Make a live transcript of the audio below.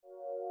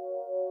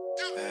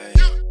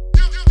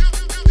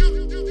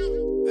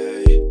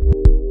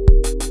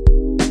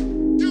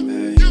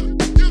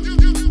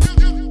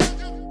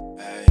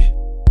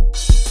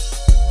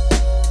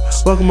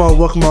Welcome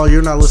all.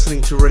 You're not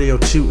listening to Radio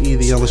 2E,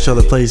 the only show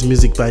that plays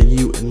music by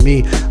you and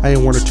me. I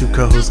am one or two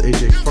co-hosts,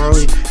 AJ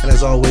Farley, and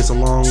as always,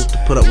 along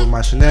to put up with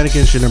my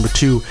shenanigans, your number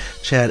two,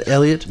 Chad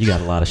Elliott. You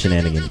got a lot of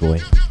shenanigans,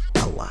 boy.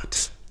 A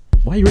lot.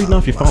 Why are you reading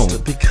off your phone?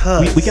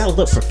 Because we gotta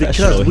look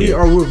professional.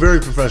 Because we're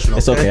very professional.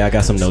 It's okay. I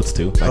got some notes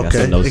too.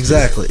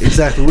 Exactly.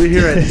 We're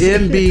here at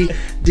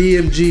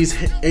MBDMG's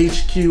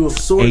HQ of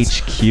sorts.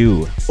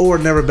 HQ or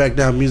Never Back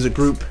Down Music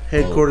Group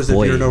headquarters. If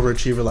you're an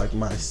overachiever like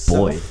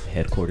myself.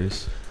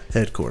 Headquarters.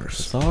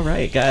 It's all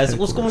right, guys.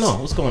 What's going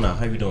on?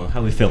 How you doing?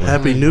 How we feeling?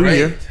 Happy New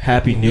Year.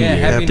 Happy New Year.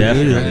 Happy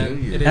Definitely.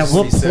 New Year. At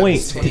what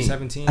point?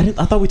 2017.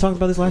 I thought we talked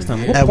about this last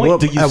time. At what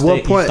point do you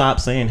stop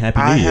saying Happy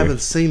New Year? I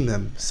haven't seen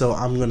them, so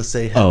I'm going to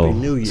say Happy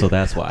New Year. So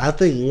that's why. I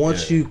think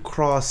once you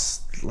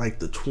cross like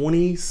the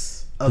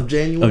 20s of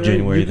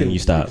January, then you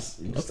stop.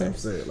 Stop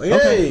saying like,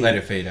 hey, let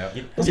it fade out.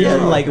 Yeah,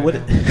 like what?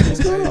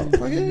 What's going on?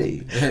 Like,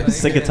 hey,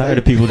 sick and tired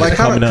of people just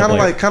coming up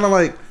kind of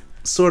like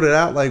sort it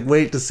out. Like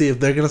wait to see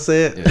if they're gonna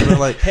say it, and they're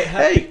like,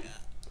 hey.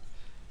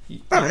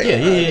 All right.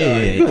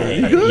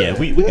 Yeah.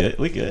 We good.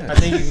 I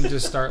think you can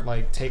just start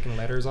like taking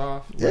letters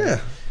off. Yeah.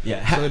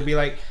 So it'd be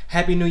like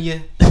Happy New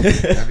Year.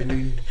 Happy New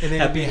Year. And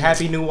then it'd be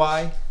Happy New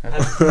Y.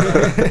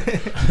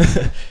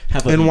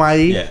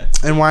 NYE. Yeah.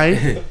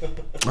 NYE.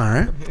 All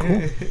right.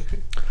 Cool.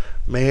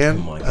 Man,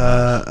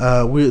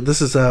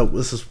 this is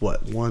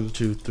what 1,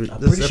 2, 3.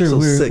 I'm this pretty is sure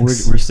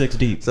we're 6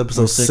 deep. It's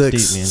episode 6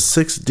 deep, man.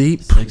 6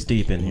 deep. 6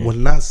 deep in here. Would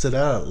not sit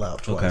out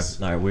loud twice.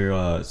 Okay. All right,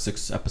 we're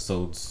 6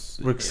 episodes.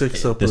 We're 6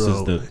 episodes. This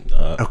is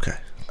the okay.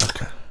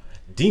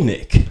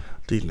 D-Nick.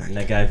 And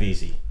that guy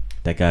VZ.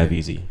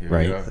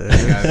 Right?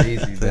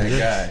 That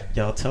guy.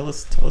 Y'all tell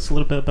us a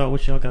little bit about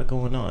what y'all got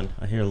going on.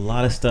 I hear a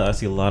lot of stuff. I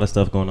see a lot of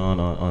stuff going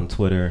on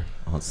Twitter,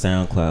 on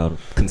SoundCloud.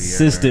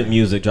 Consistent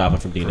music dropping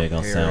from D-Nick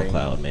on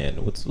SoundCloud, man.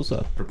 What's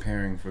up?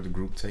 Preparing for the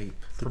group tape.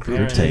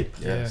 Group tape.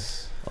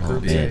 Yes. Oh,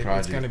 man.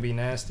 It's gonna be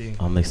nasty.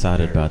 I'm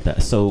excited about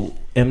that. So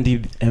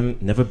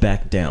Never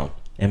Back Down.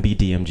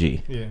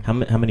 MBDMG. Yeah. How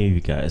many of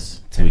you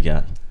guys do we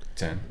got?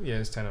 10. Yeah,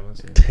 it's 10 of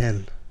us.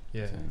 10.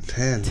 Yeah.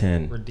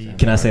 10. We're deep.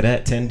 Can I say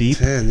that? 10 deep?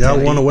 10. Y'all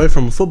 10 won away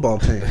from a football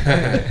team.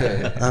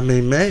 I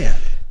mean, man.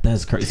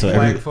 That's crazy. So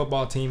flag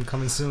football team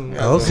coming soon.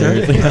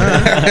 Okay.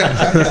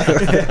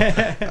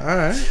 All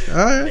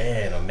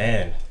right.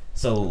 Man.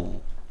 So,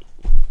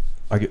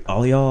 are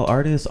all y'all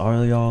artists?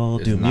 All y'all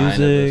do music?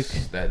 9 of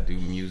us that do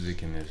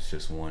music, and there's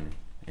just one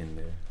in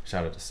there.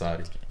 Shout out to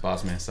Saudi,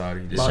 Bossman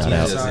Saudi.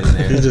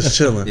 He's just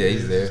chilling. Yeah,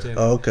 he's there.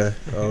 Oh, okay.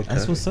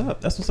 That's what's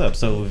up.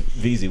 So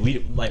VZ, we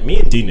like me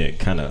and D-Nick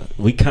kind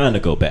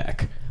of go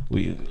back.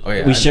 We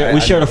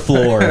shared a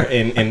floor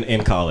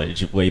in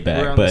college way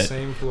back. We're on the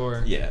same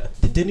floor. Yeah,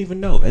 didn't even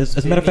know. As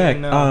a matter of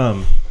fact,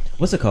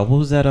 what's it called? What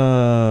was that?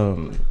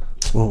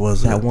 What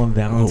was that one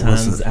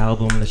Valentine's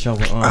album that y'all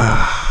were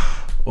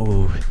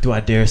on? Do I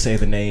dare say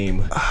the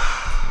name?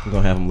 I'm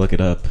gonna have him look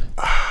it up.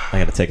 I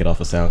got to take it off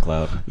of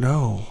SoundCloud.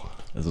 No.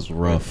 This is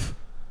rough.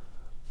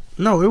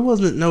 No, it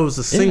wasn't. No, it was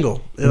a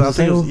single. I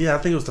think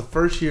it was the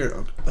first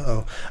year.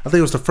 I think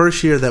it was the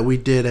first year that we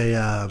did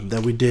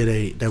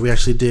we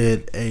actually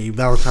did a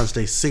Valentine's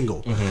Day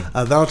single. Mm-hmm.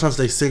 A Valentine's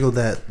Day single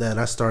that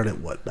I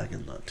started back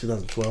in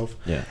 2012.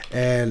 Yeah.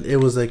 And it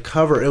was a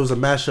cover. It was a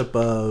mashup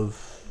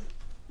of.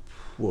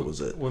 What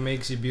was it? What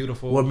Makes You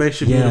Beautiful. What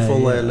Makes You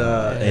Beautiful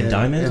and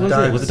Diamonds.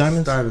 Was it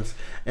Diamonds? Diamonds.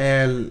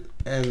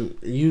 And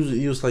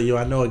you was like, yo,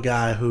 I know a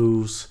guy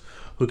who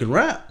can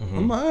rap. Mm-hmm.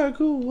 I'm like, all right,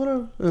 cool,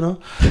 whatever. You know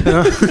what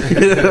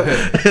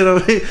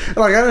I mean?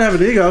 Like, I didn't have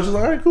an ego. I was just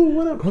like, all right, cool,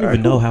 whatever. I don't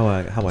even know how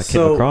I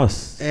came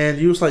across. And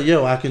you was like,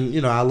 yo, I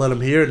can, I let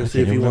him hear it and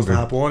see if he wants to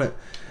hop on it.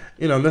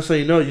 Next thing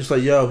you know, you was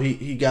like, yo,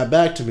 he got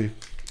back to me.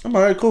 I'm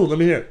like, all right, cool, let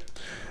me hear it.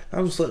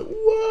 I was like,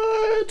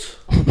 what?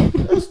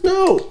 That's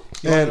dope.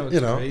 And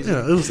it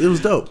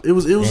was dope. It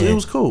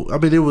was cool. I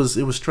mean, it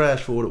was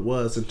trash for what it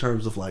was in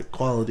terms of like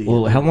quality.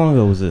 Well, how long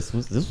ago was this?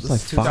 This was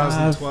like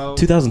 2012.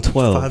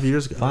 2012. 5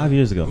 years ago. 5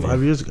 years ago, man.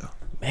 5 years ago.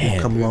 Man,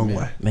 we've come a long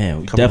way. Man,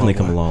 we definitely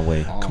come a long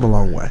way. Come a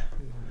long way.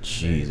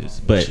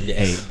 Jesus, but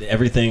hey,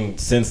 everything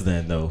since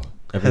then though,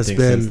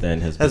 since then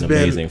has been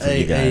amazing for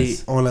you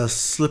guys. On a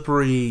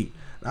slippery.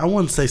 I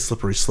wouldn't say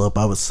slippery slope.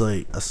 I would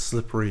say a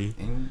slippery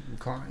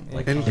incline.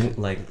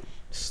 Like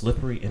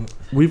slippery.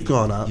 We've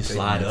gone up. You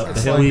slide up the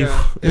it's hill.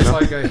 It's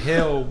like a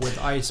hill with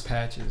ice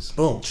patches.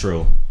 Boom.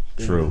 True.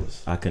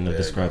 I couldn't have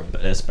described,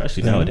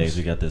 especially nowadays.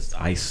 We got this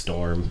ice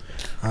storm,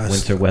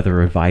 winter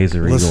weather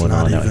advisory going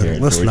on out here in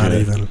Georgia. Not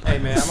even. Hey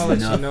man, I'm gonna let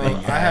you know.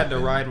 I had to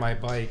ride my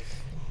bike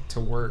to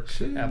work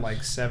at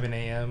like 7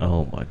 a.m.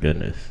 Oh my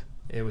goodness.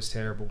 It was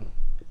terrible.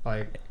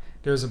 Like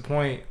there's a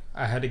point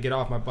I had to get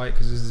off my bike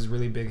because there's this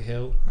really big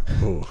hill.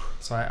 Ooh.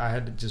 So I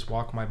had to just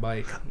walk my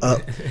bike.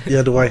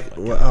 Yeah, the bike.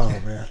 Oh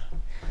man.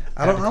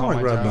 I don't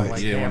like riding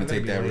bikes. You didn't want to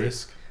take that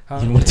risk? You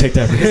didn't want to take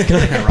that risk. You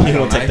didn't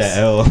want to take that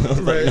L.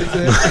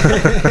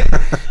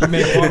 You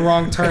make one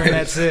wrong turn,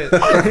 that's it.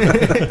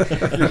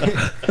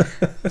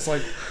 It's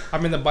like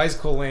I'm in the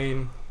bicycle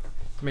lane,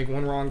 make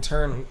one wrong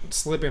turn,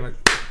 slipping. Like,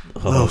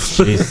 oh,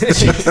 jeez.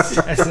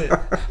 That's it.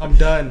 I'm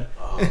done.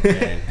 Oh,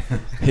 man.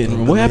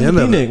 What happened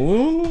to D-Nick?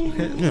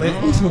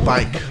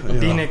 Bike.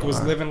 D-Nick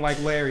was living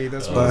like Larry.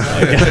 That's what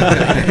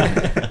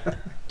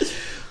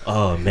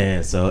Oh,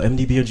 man. So,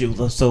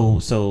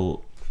 MDBOG.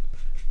 So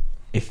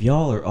if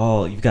y'all are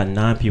all, you've got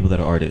 9 people that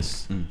are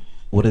artists.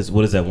 What is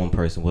that one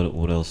person?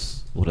 What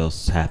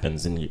else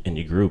happens in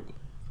your group?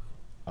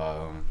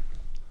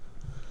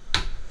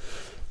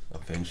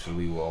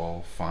 Eventually we'll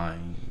all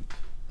find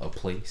a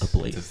place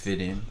to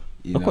fit in.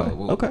 You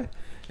know, okay.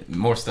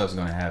 More stuff's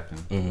gonna happen.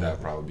 That'll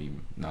probably be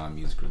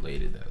non-music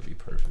related. That would be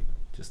perfect.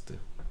 Just to,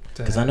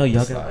 because I know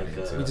y'all got like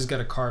we just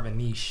gotta carve a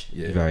niche.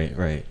 Yeah.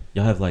 Right.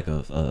 Y'all have like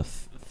a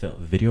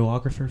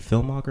videographer,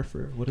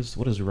 filmographer. What is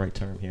the right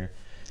term here?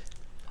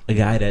 A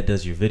guy that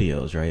does your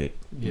videos, right?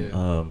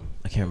 Yeah.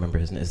 I can't remember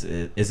his name.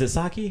 Is it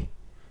Saki?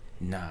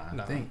 Nah,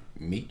 I think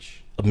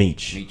Meech.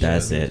 Meech.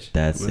 That's it.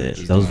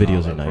 He's Those doing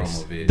videos all are that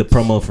nice. promo vids. The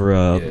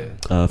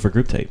promo for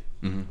Group Tape.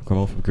 Mm-hmm.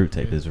 Promo for Group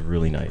Tape is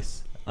really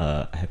nice.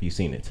 Have you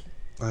seen it?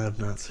 I have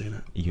not seen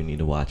it. You need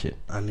to watch it.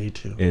 I need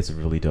to. It's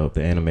really dope.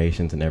 The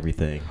animations and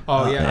everything.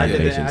 Oh yeah, I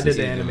did the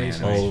animation.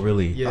 animation. Oh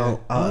really? Yeah.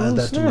 I'll add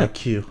that to my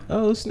queue.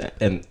 Oh snap!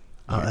 And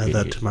I'll add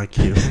that to my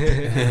queue.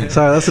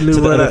 Sorry, that's a new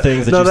to word. The other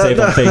things that you save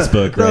on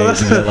Facebook,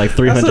 right? You got like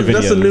 300 videos.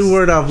 That's a new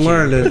word I've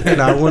learned,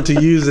 and I want to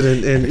use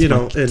it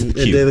in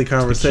daily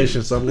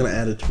conversation. So I'm gonna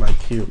add it to my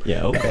queue.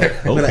 Yeah, okay.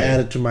 I'm gonna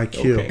add it to my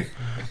queue. Okay.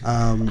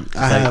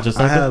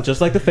 Just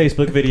like the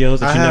Facebook videos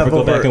that you never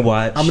go back and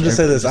watch. I'm gonna just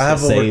say this: I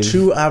have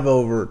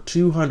over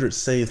 200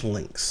 saved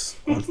links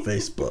on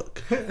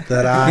Facebook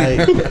that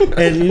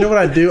and you know what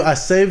I do? I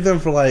save them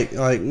for like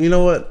you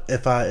know what?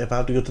 If I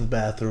have to go to the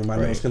bathroom, I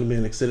know it's gonna be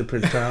an extended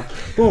period of time.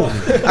 Boom!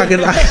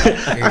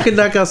 I can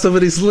knock out some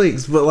of these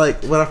links, but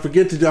like what I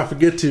forget to do, I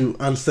forget to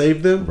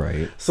unsave them.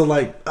 Right. So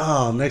like,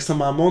 next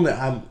time I'm on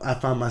there, I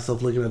find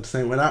myself looking at the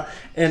same one,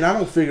 and I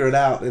don't figure it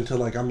out until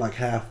like I'm like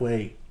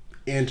halfway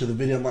into the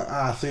video. I'm like,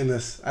 I've seen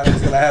this. I know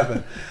what's gonna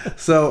happen.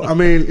 So I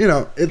mean, you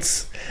know,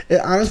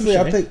 honestly,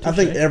 I think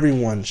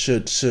everyone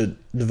should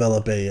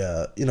develop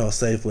a a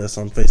save list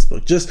on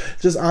Facebook.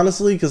 Just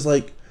honestly, because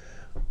like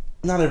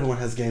not everyone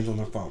has games on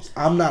their phones.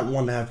 I'm not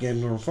one to have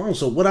games on their phone.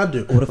 So what I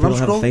do? What if we don't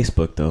have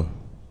Facebook though?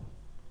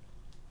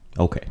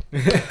 Okay.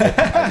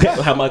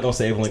 How am I gonna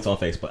save links on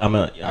Facebook? I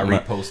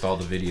repost all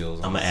the videos.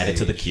 I'm gonna add it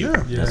to the queue.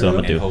 Yeah. That's what I'm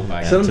gonna do.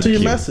 Send them to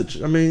your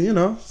message. I mean,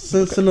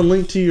 send a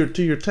link to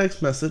your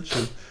text message.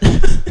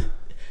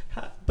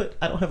 But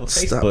I don't have a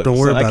Facebook. Stop. Don't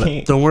worry about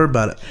it. Don't worry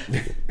about it.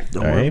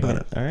 Don't worry about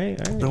it. All right.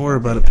 Don't worry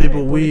about it.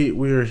 People, we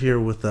are here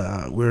with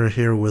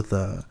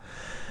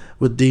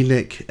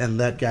D-Nick and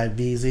that guy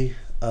VZ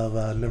of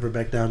Never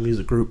Back Down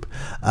Music Group.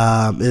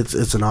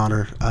 It's an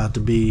honor to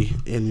be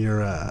in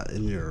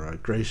your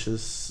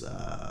gracious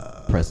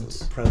presence.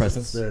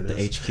 There it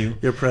is. The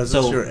HQ. Your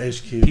presence. So your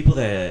HQ. People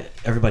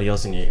everybody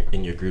else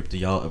in your group, do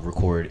y'all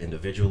record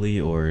individually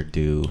or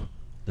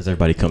does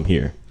everybody come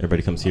here?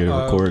 Everybody comes here to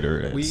record,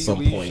 or at some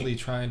point? We usually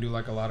try and do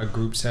like a lot of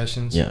group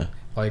sessions. Yeah.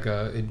 Like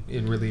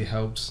it really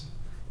helps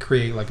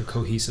create like a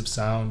cohesive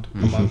sound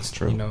amongst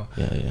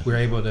Yeah. We're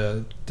able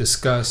to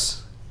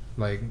discuss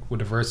like what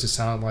the verses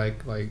sound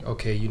like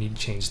okay, you need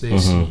to change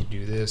this, you need to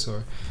do this,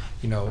 or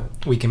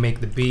we can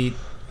make the beat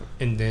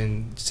and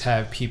then just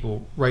have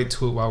people write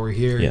to it while we're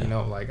here. Yeah.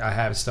 Like I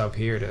have stuff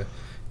here to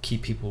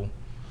keep people,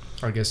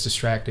 I guess,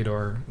 distracted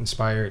or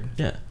inspired.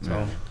 Yeah.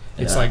 So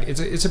it's like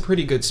it's a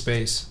pretty good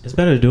space. It's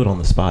better to do it on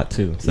the spot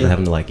too, instead of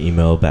having to like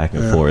email back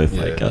and forth.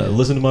 Yeah. Like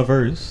listen to my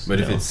verse. But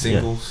if it's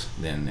singles,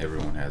 then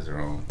everyone has their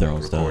own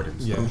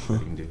recordings. Yeah. So you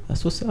can do.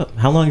 That's what's up.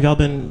 How long have y'all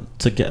been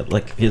together?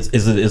 Like, is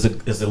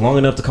it long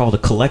enough to call it a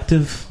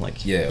collective?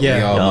 Like, we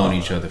all known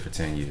each other for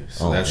 10 years.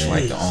 So that's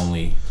like the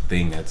only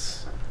thing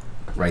that's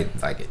right.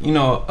 Like,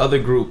 other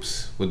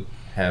groups would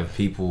have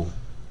people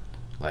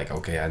like,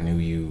 okay, I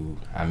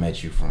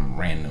met you from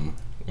random.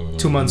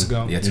 2 months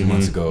ago. Yeah, 2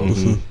 months ago.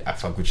 I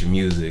fuck with your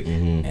music,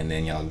 and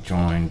then y'all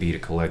join, be the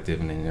collective,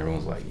 and then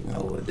everyone's like,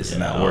 this is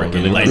not working.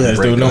 Really like this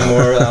dude no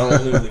more.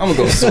 I'm gonna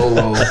go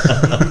solo.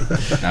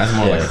 It's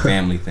more like a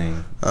family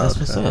thing. That's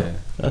what's up.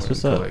 That's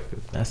what's up.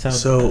 That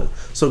sounds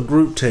so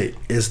Group Tape,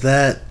 is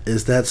that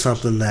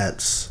something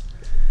that's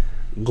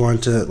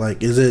going to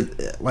like, is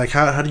it like,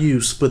 how do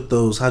you split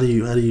those, how do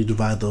you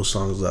divide those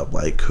songs up?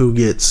 Like, who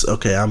gets,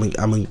 okay, I'm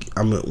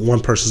one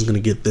person's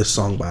gonna get this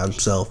song by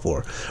himself,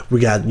 or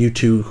we got you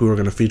two who are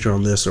gonna feature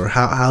on this, or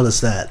how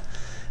does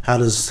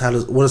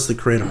what is the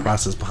creative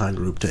process behind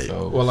Group Tape?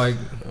 You want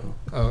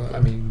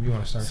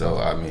to start? So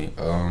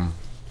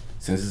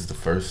since it's the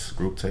first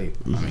Group Tape,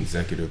 I'm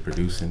executive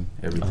producing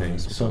everything.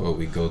 So what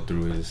we go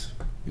through is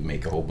we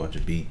make a whole bunch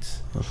of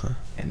beats,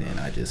 and then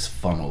I just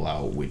funnel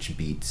out which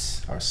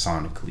beats are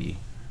sonically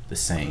the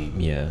same.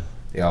 Yeah.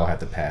 they all have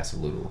to pass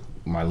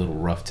my little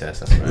rough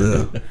test. That's what I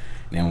do.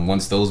 And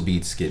once those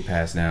beats get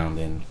passed down,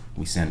 then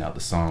we send out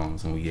the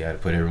songs, and we got to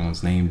put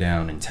everyone's name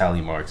down and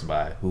tally marks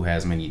by who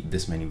has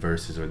this many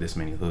verses or this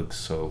many hooks.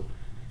 So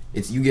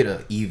you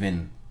hear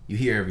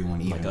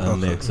everyone even. Like a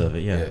mix of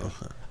it, yeah.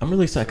 I'm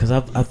really excited because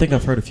I think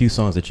I've heard a few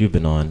songs that you've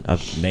been on.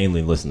 I've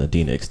mainly listened to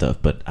D-Nick stuff,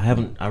 but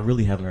I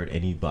really haven't heard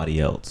anybody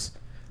else,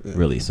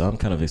 really. So I'm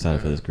kind of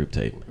excited for this group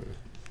tape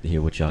to hear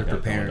what y'all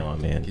got going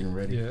on, man. Getting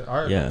ready. Yeah,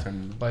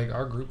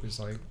 our group is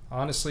like,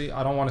 honestly,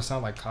 I don't want to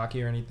sound like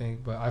cocky or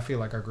anything, but I feel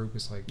like our group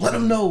is like, let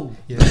them know.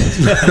 Yeah,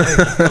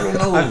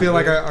 I feel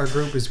like our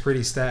group is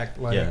pretty stacked.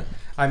 Like,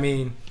 I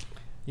mean,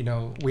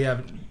 we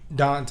have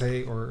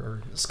Dante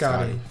or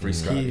Scotty. Free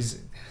Scotty.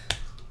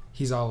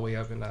 He's all the way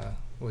up in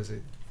what is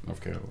it? North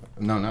Carolina.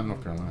 No, not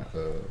North Carolina.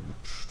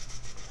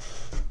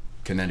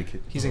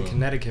 Connecticut. He's in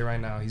Connecticut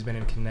right now. He's been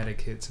in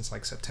Connecticut since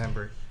like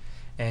September.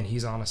 And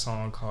he's on a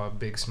song called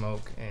Big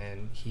Smoke,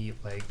 and he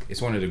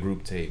it's one of the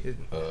group tape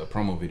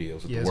promo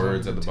videos with the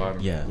words at the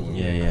bottom. Yeah.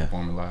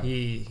 Performing live.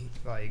 He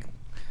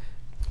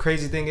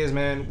crazy thing is,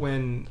 man,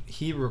 when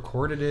he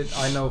recorded it,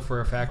 I know for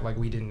a fact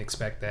we didn't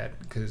expect that,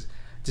 because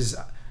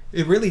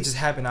it really just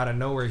happened out of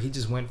nowhere. He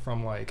just went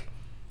from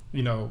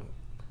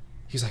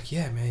he's like,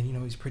 yeah, man,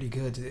 he's pretty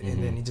good,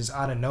 and then he just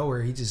out of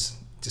nowhere he just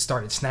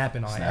started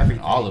snapping on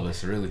everything. All of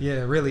us, really.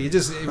 Yeah, really. You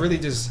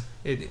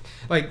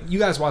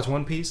guys watch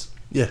One Piece?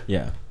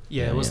 Yeah.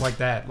 It was like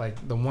that.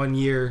 Like the 1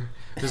 year,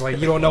 it was like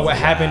you don't know what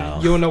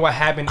happened. You don't know what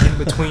happened in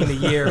between the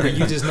year, but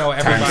you just know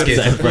everybody.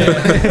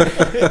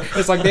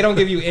 It's like they don't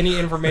give you any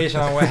information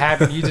on what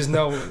happened. You just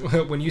know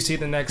when you see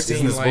the next scene.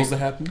 Isn't it supposed to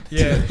happen?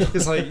 Yeah,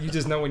 it's like you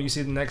just know when you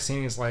see the next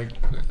scene. It's like,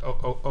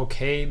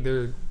 okay,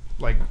 they're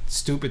like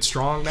stupid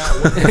strong now.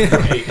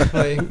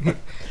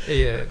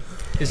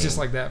 It's just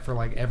like that for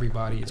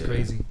everybody. It's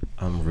crazy.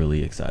 I'm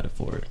really excited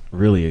for it.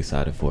 Really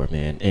excited for it,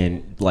 man.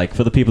 And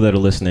for the people that are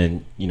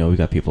listening, we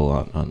got people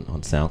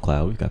on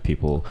SoundCloud. We've got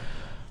people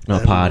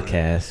on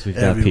podcasts. We've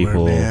got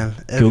people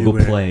Google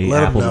Play,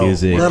 Apple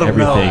Music,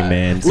 everything,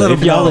 man. So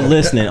if y'all are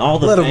listening, all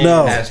the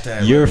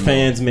fans, your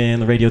fans, man,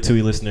 the Radio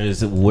 2E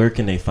listeners, where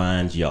can they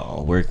find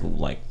y'all? Where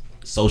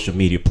social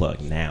media plug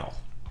now?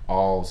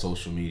 All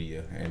social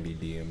media,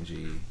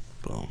 MBDMG,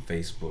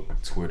 Facebook,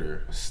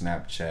 Twitter,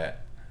 Snapchat,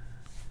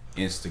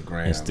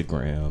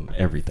 Instagram,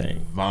 everything.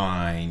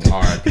 Vine,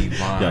 RIP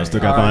Vine. Y'all still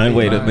got Vine?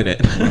 Wait a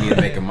minute. We need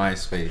to make a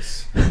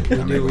MySpace.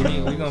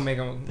 We're gonna make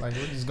them. We're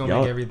just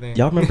gonna make everything.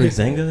 Y'all remember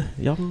Zynga?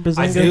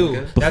 I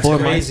do. Before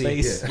That's crazy.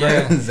 MySpace?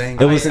 Yeah.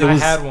 Zynga. I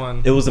had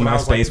one. It was a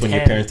MySpace when your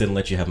 10. parents didn't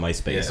let you have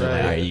MySpace. Yeah, so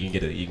right. all right, you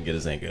can get a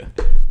Zynga.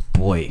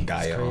 Boy,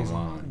 Gaia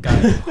Online.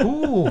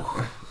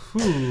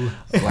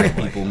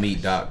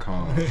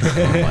 Blackpeoplemeet.com.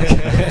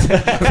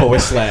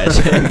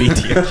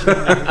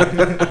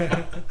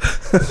 /MBT.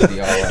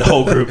 The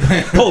whole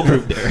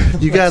group there.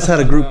 You guys had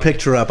a group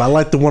picture up. I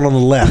like the one on the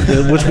left.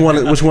 Which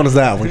one is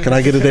that one? Can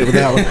I get a date with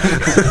that one?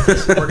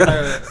 We're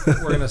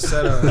gonna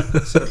set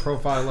a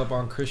profile up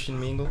on Christian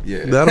Mingle.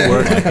 Yeah, that'll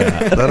work.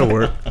 That'll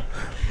work.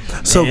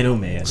 So, man, oh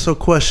man. So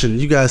question: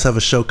 you guys have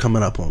a show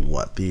coming up on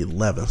what, the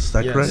 11th? Is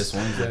that correct? This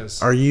one,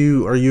 yes. Are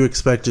you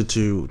expected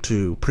to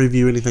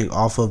preview anything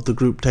off of the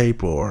group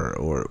tape,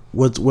 or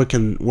what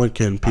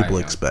can people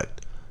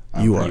expect?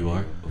 You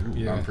are.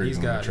 Yeah, I'm he's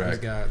got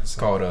it's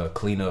called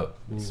Clean Up.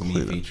 It's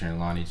me featuring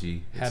Lonnie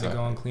G. Had to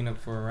go and clean up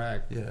for a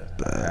rack. Yeah,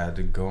 I had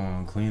to go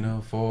and clean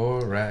up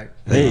for a rack.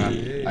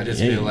 Hey, I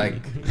just feel like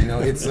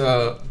it's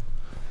a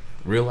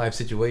real life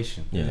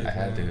situation. Yeah, I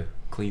had to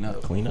clean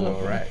up for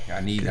a rack.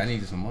 I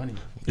needed some money.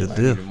 Good I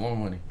deal. needed more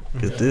money.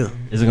 Good deal.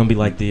 Is it gonna be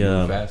like the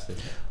faster?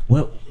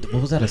 What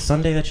was that, a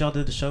Sunday that y'all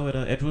did the show at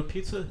Edgewood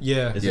Pizza?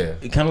 Yeah. Is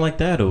it kind of like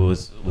that, or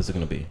what's it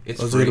gonna be?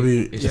 It's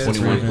free. It's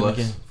 21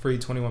 plus. Free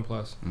 21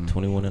 plus.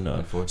 21 and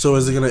up. So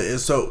is it gonna?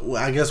 So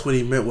I guess what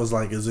he meant was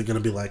is it gonna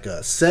be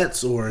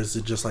sets, or is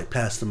it just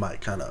pass the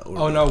mic kind of?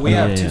 Oh no, we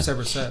have two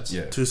separate sets.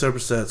 Yeah, 2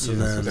 separate sets,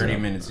 and then 30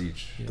 minutes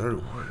each. 30.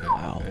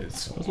 Wow.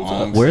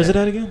 Long Where is it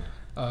at again?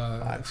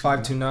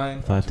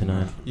 529. 5 to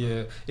 9.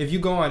 Yeah. If you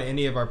go on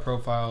any of our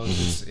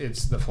profiles,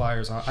 it's the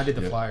flyers on. I did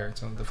the flyer,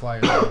 so the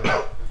flyers.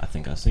 I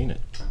think I've seen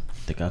it.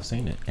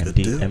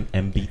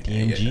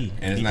 MBTMG.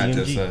 And it's not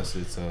just us.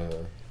 It's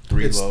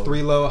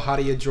 3 Low,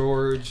 Hadia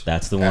George.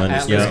 That's the one.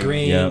 Atlas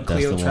Green, yep,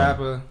 Cleo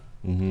Trappa.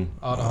 Mm-hmm.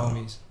 All the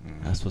homies.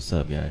 That's what's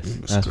up,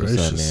 guys. That's what's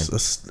up, man.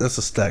 That's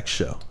a stacked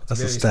show.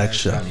 That's a Very stacked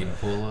show. I need to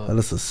pull up. That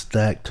is a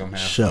stacked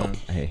show. Fun.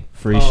 Hey,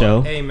 free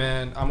show. Hey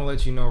man, I'm gonna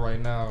let you know right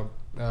now.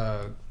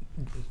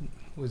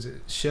 Was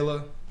it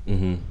Shilla?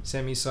 Mm-hmm.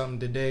 Sent me something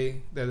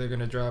today that they're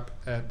gonna drop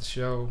at the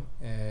show,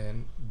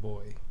 and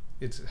boy,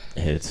 it's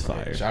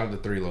fire. Shout out to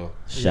 3 Low.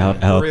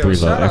 Shout out 3 Low.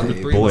 Shout out to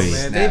 3 Low,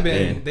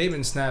 man. They've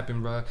been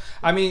snapping, bro.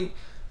 I mean,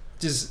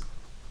 just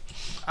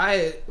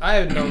I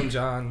had known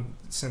John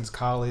since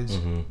college,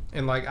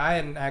 and I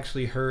hadn't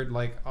actually heard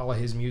all of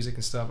his music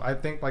and stuff. I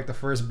think the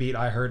first beat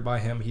I heard by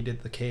him, he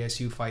did the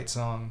KSU fight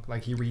song.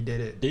 He redid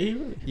it. Did he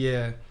really?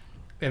 Yeah.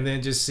 And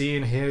then just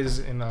seeing his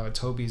and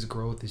Toby's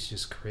growth is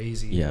just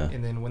crazy. Yeah.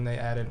 And then when they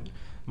added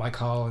Mike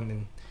Hall and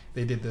then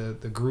they did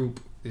the group,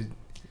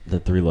 The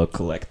Three Love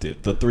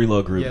Collective, the Three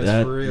Love Group. Yes,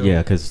 that, for real.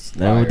 yeah, because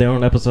they're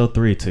on episode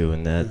 3 too,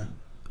 and that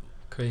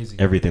crazy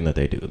everything that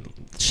they do.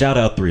 Shout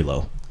out Three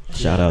Love.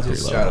 Shout out Three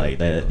Love. Like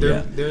that.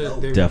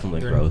 They're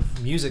definitely their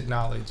growth. Music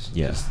knowledge.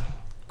 Yeah, Just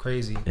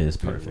crazy. It is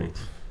perfect.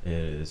 It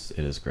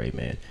is great,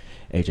 man.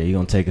 AJ, you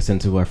gonna take us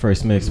into our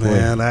first mix, boy?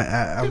 Man,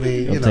 I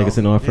mean, take us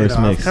into our first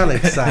mix. I'm kind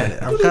of excited.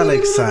 I'm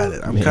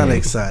kind of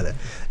excited.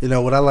 You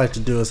know what I like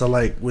to do is I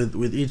like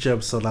with each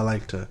episode I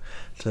like to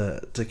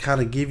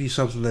kind of give you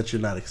something that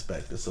you're not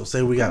expecting. So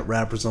say we got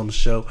rappers on the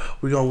show,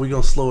 we're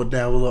gonna slow it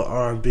down with a little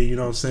R&B. You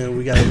know what I'm saying?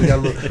 We got a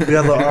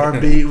little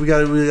R&B. We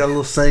got a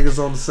little singers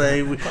on the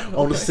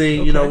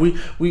scene. You know, we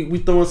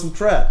throw in some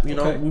trap. You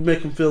know, we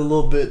make them feel a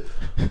little bit.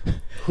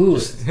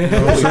 Hood. You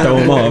know what I'm saying? Throw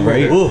them off,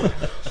 right?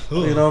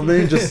 You know what I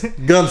mean? Just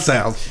gun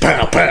sounds.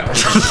 Pow, pow.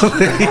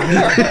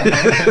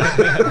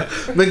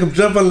 Make them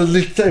jump on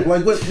the tape.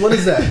 Like, what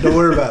is that? Don't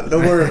worry about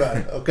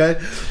it. Okay?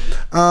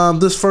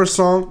 This first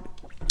song,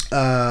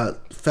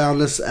 found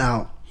this,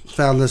 man,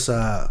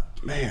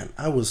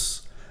 I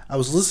was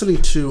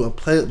listening to a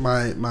play,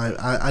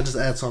 I just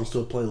add songs to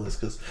a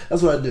playlist because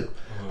that's what I do.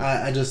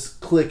 I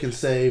just click and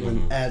save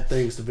and add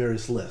things to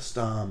various lists.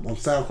 On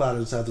SoundCloud, I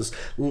just have this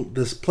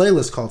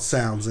playlist called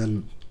Sounds,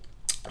 and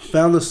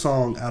found this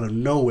song out of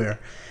nowhere,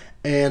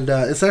 and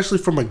it's actually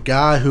from a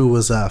guy who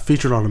was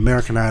featured on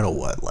American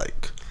Idol. I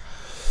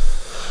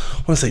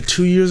want to say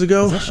 2 years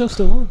ago. Is that show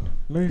still on?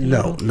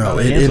 No,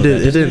 it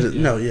ended.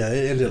 No, yeah,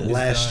 it ended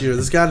last year.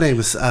 This guy's name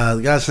is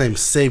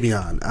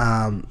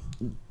Savion.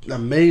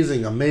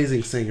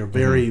 Amazing singer,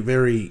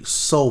 very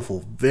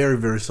soulful,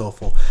 very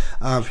soulful.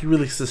 He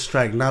released this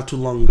track not too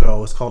long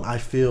ago. It's called "I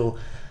Feel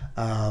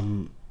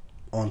on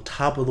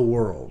Top of the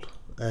World,"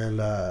 and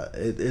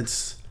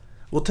it's.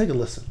 We'll take a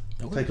listen.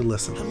 Take a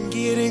listen. I'm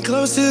getting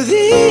close to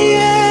the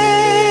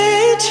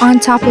edge. On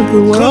Top of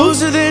the World,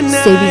 Closer than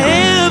Savion. I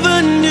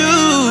ever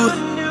knew.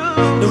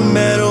 No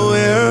matter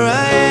where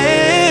I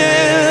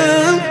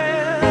am,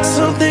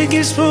 something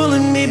keeps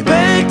pulling me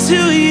back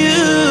to you.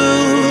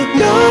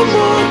 No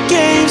more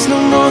games, no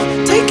more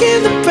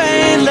taking the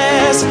pain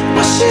less.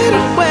 Wash it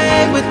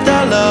away with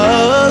our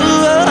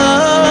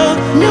love.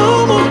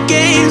 No more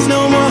games,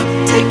 no more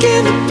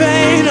taking the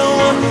pain, no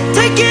more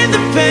taking the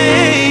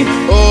pain.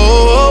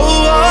 Top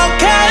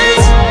of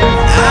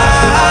the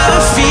world, I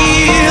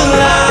feel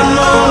I'm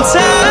on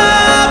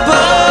top of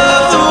the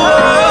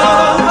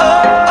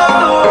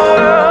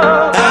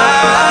world. I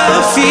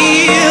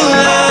feel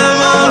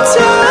I'm on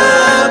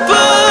top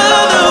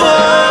of the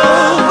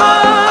world.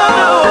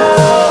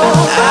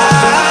 I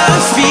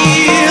feel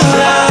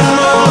I'm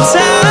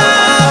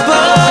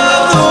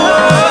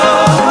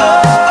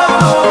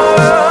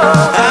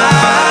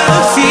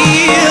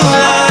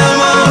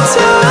on top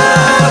of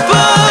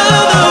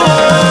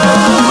the world.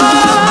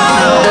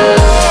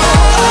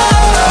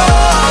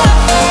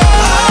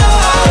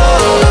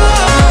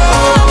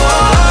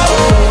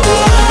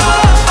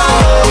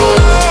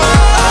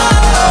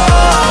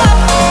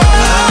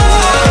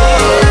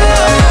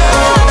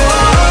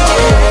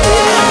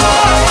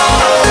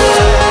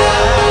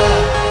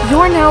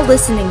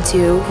 Listening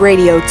to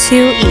Radio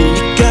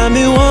 2E. Got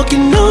me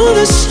walking on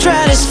the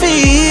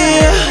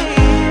stratosphere,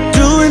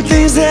 doing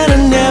things that I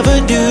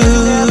never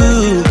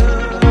do.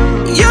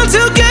 You're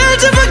too good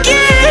to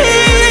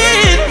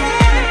forget.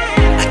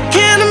 I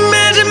can't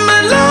imagine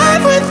my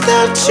life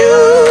without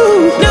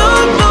you. No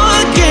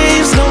more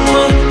games, no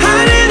more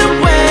hiding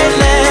away.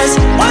 Let's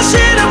wash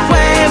it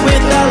away with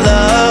our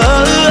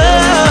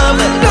love.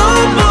 No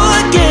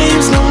more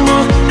games, no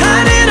more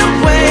hiding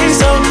away.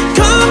 So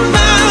come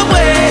my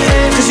way.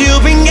 You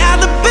bring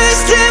out the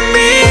best in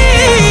me.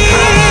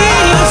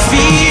 I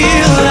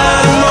feel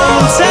I'm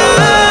on top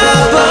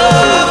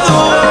of the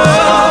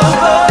world.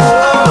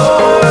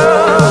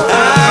 I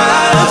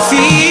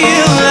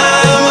feel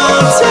I'm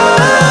on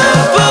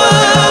top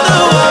of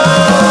the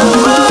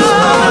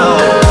world.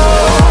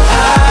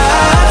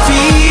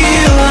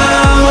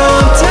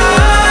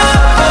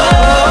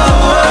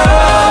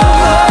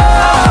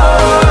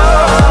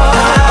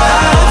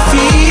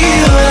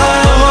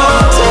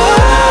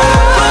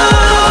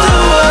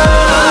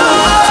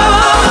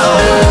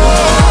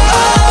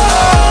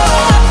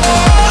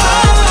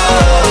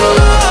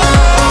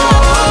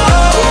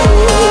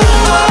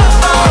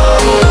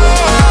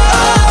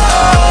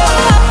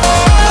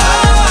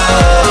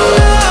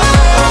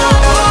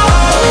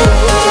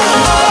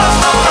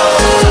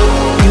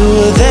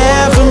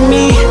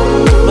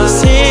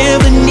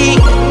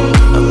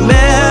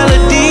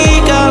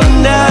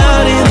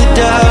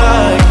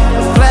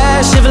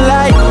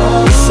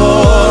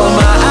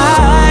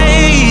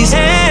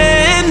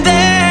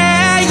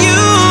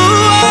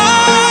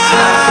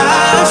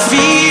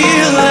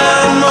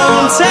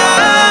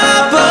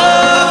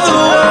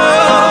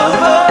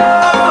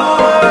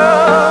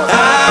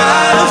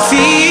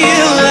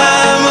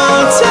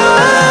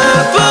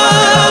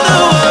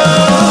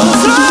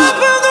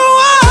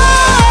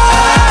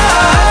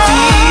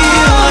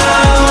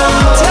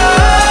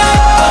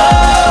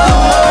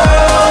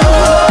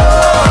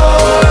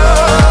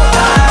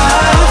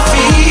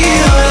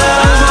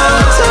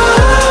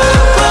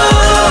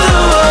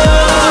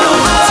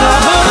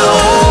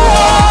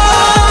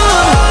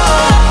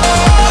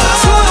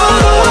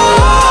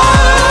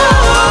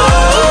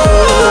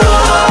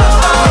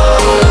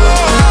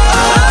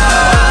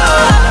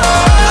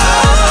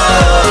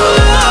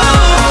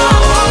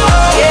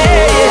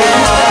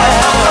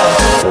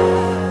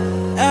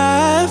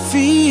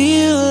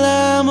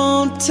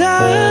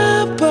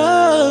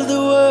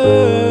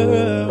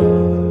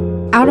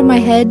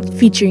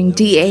 featuring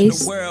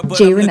DA's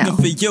Jay Rennell.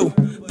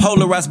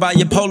 Polarized by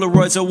your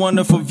Polaroids, a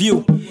wonderful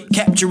view.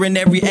 Capturing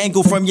every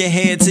angle from your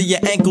head to your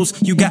ankles.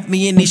 You got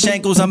me in these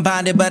shackles, I'm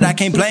bonded, but I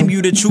can't blame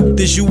you. The truth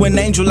is you an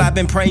angel I've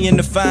been praying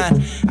to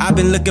find. I've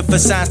been looking for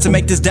signs to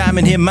make this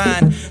diamond hit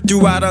mine.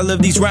 Throughout all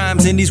of these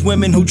rhymes and these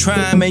women who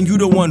try, man, you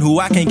the one who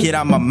I can't get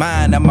out my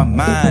mind,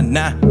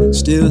 nah.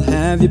 Still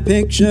have your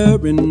picture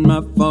in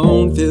my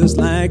phone. Feels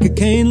like I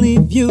can't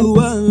leave you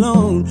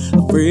alone.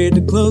 Afraid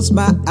to close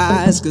my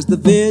eyes, cause the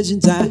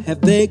visions I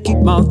have, they keep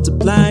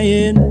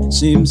multiplying.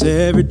 Seems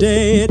every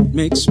day it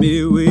makes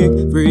me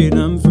weak.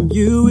 Freedom from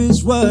you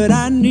is what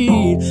I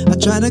need. I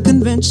try to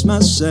convince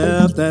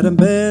myself that I'm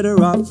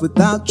better off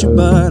without you,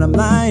 but I'm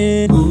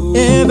lying.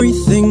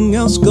 Everything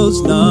else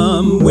goes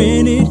numb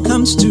when it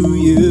comes to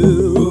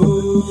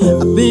you.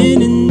 I've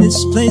been in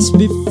this place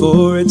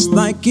before, it's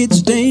like it's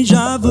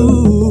deja vu.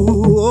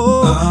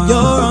 Oh, you're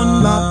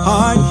on my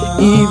heart,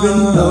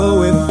 even though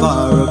we're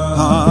far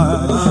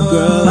apart.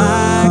 Girl,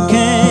 I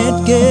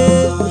can't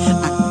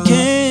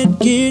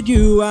get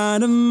you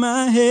out of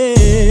my head.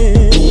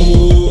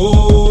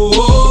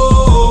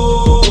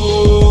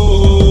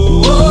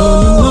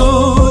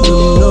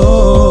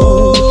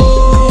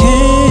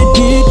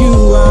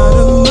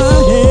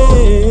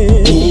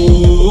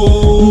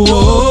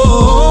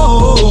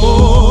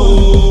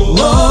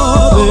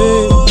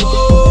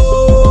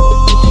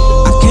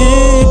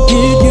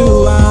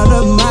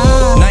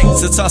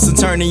 Toss and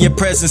turn in your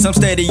presence, I'm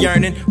steady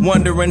yearning.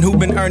 Wondering who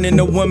been earning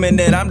the woman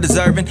that I'm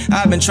deserving.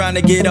 I've been trying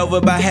to get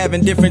over by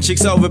having different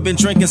chicks over. Been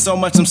drinking so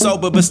much I'm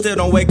sober, but still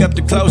don't wake up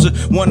to closure.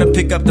 Wanna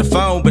pick up the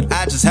phone, but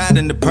I just hide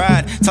in the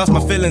pride. Toss my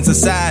feelings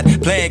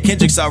aside, playing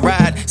Kendrick's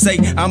alright. Say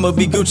I'ma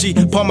be Gucci,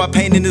 pour my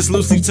pain in this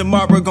loose leaf.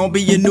 Tomorrow gon'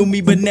 be a new me,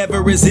 but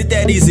never is it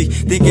that easy.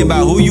 Thinking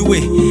about who you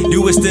with,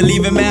 do it still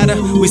even matter?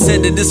 We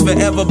said that this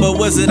forever, but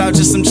was it all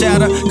just some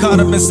chatter?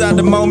 Caught up inside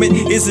the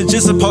moment, is it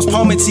just a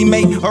postponement?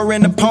 Teammate or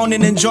an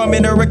opponent,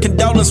 enjoyment or a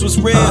condolence was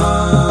real?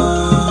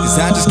 Cause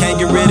I just can't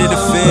get rid of the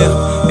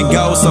feel. Been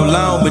gone so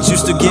long, but you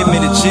still give me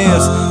the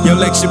chills. Your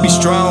legs should be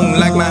strong,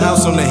 like my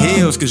house on the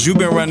hills. Cause you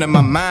been running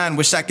my mind,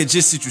 wish I could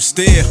just sit you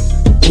still.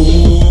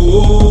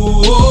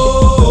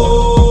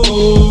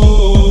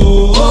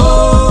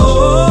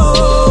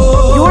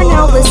 You're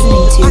now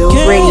listening to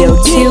Radio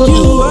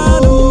 2E.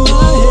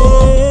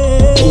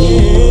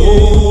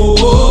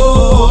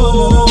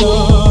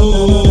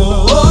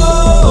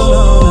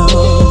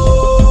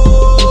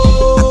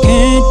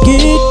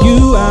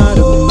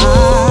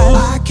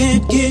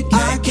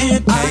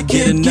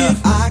 Get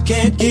enough. I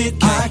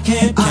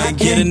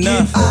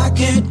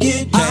can't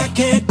get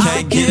enough. I can't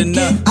get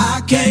enough.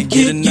 I can't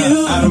get enough.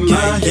 I can't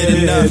get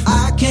enough.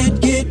 I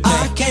can't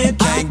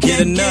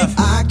get enough.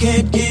 I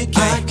can't get enough. I can't get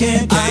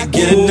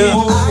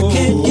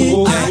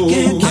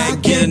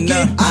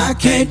enough. I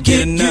can't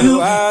get enough.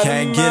 I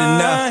can't get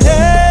enough.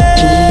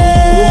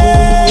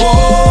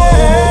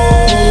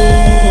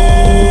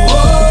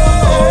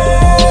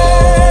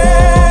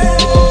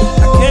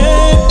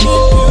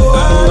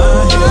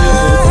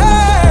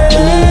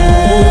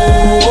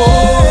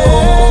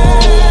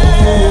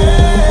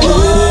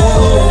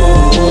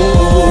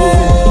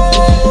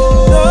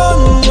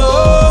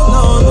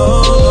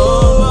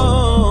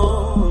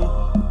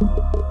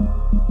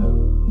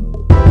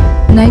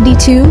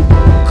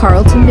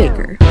 Carlton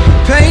Baker.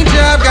 Paint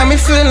job got me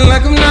feeling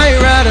like I'm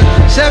Knight Rider.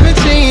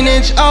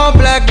 17-inch all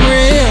black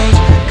rims.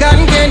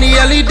 Cotton candy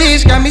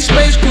LEDs got me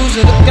space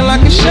cruising, looking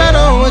like a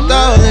shadow with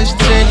all this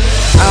tint.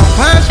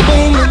 Alpine's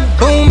booming,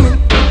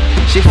 booming.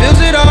 She feels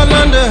it all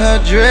under her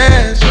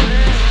dress.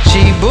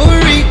 She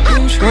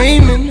Rican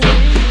screaming.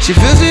 She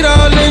feels it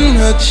all in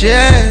her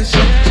chest.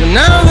 So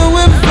now that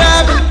we're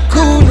vibing,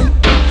 cooling,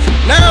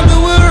 now that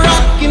we're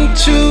rocking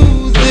to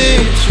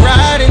this,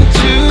 riding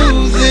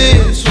to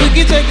this, we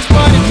can take this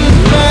party to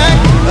the back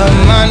of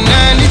my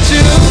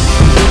 92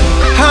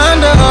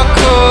 Honda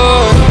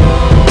Accord.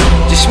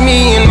 Just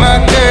me and my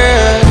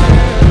girl,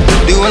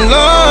 doing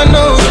Lord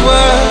knows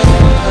what.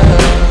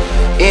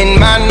 In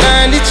my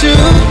 92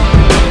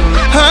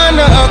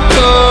 Honda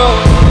Accord,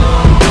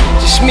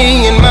 just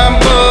me and my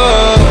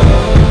boy,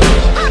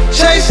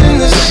 chasing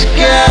the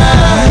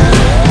sky.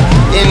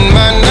 In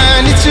my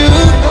 92,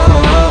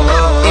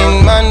 in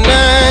my 90,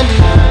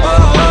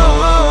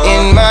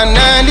 in my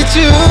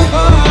 92,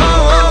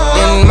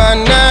 in my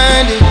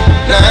 90,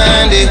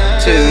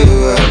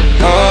 92.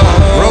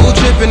 Road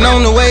tripping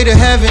on the way to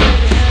heaven.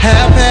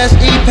 Half past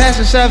E, past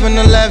the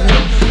 7-Eleven.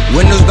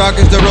 Windows dark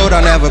as the road,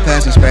 I'll never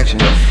pass inspection.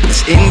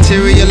 This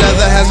interior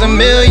leather has a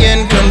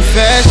million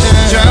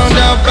confessions. Drowned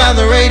out by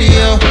the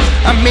radio,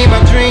 I mean my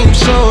dreams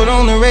sold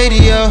on the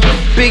radio.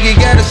 Biggie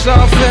got us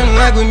all feeling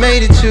like we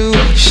made it to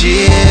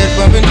shit.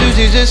 Bumping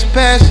Tuesdays just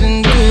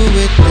passing through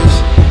with this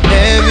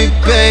heavy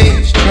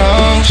bass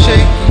drum,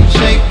 shaking,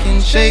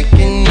 shaking,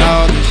 shaking.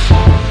 All this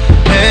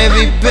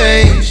heavy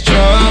bass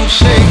drum,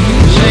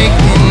 shaking,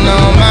 shaking.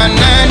 On my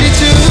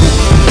 92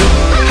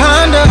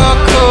 Honda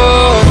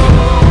Accord,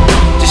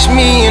 just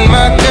me and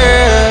my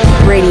girl,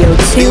 Radio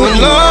 2E. doing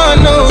Lord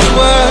knows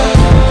what.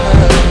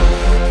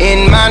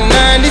 In my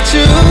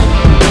 92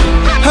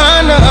 Honda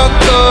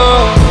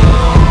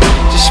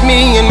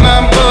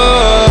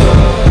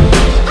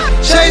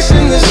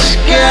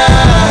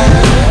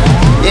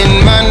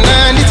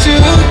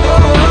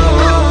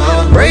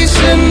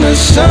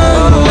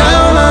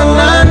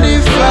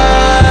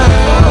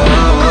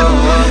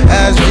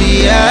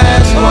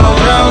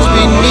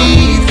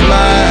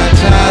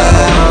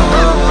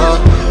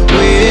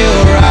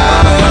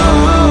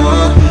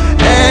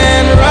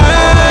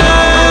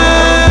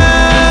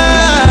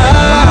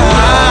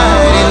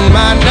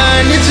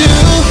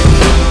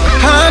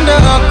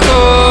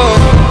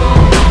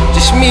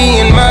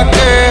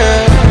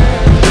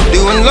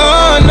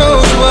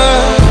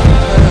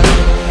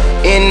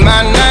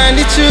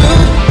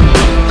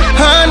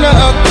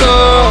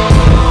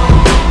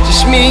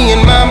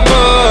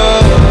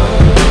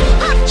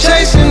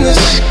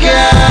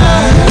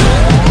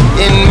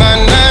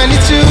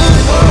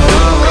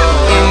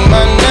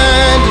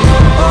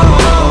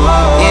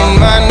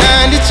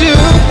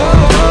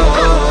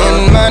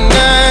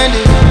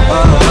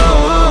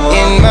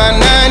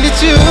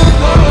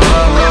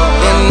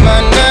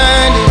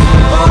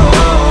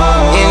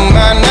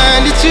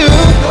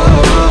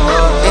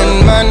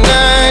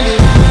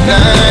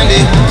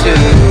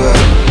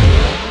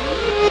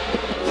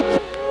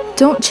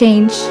Don't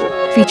Change,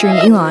 featuring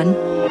Elon,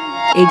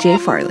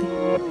 AJ Farley.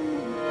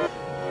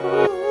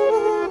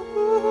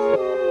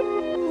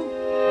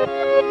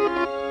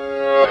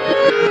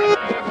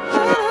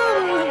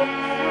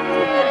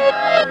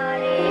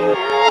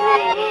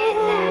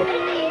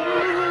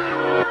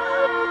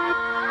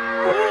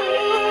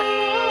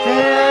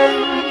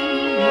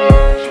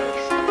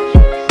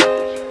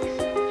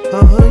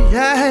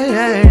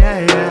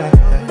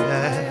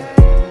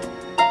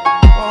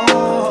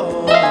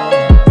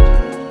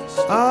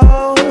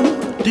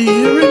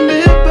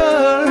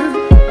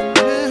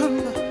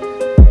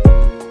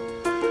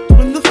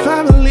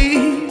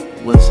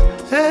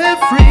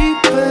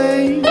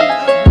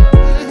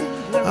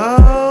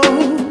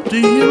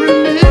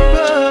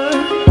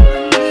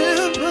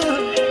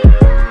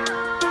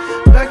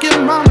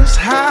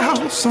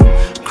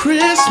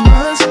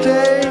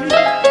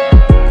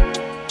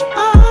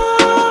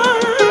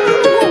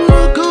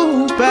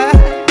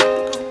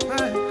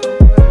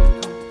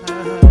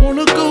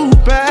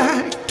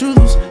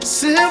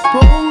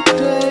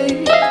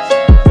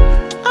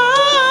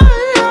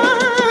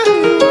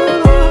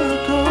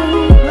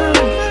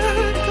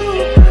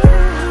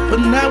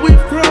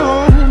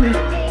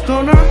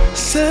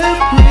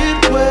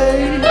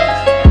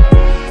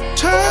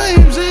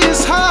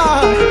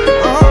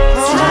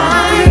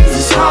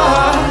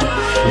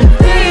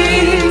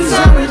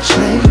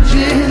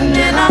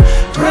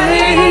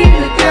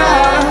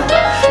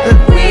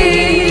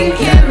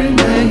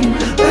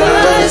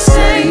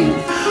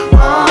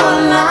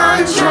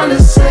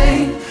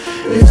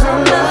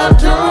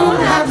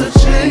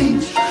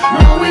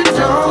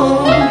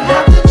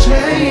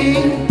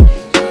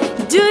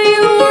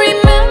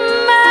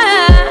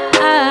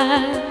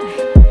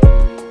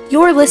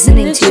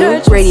 Listening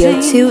to Radio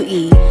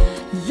 2E.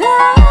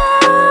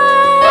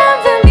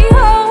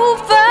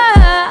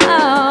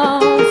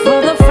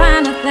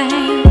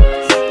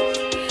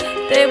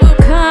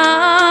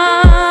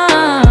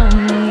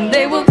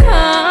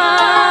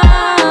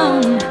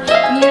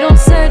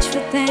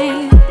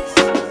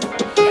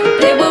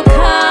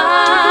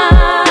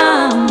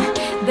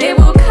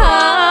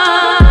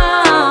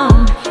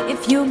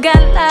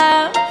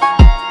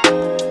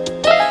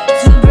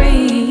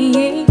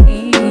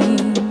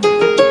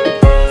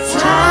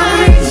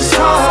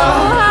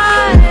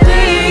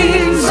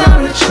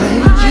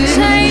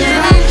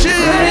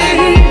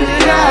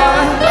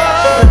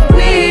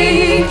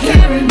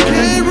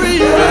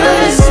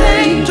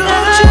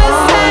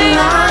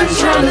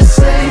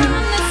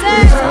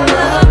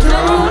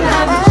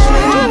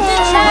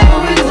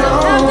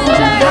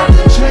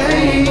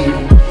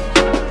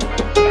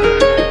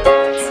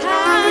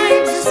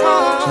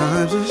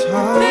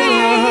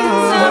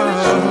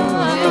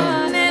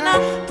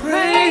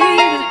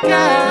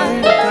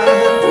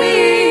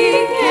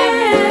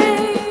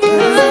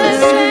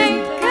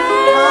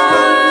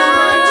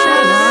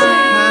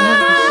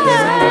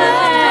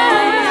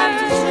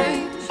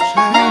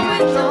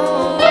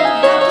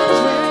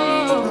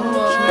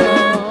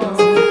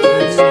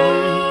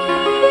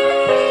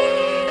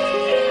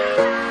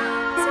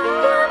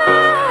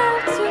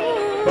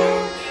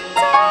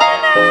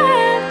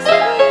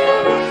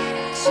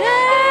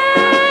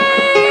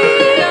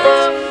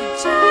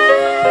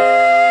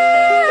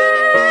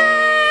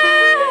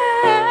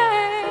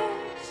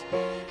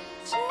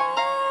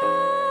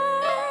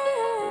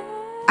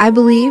 I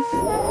Believe,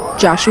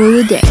 Joshua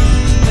Leday.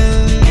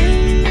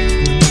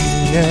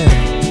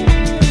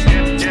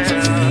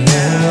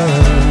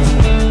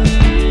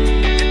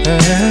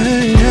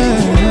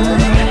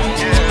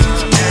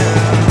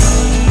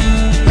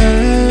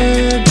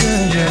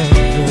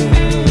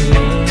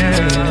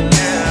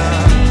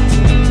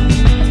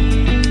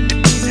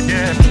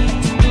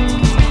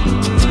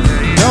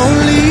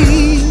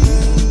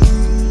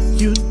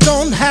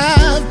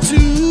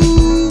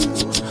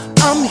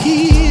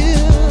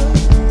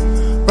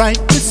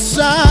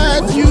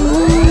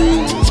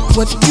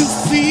 What you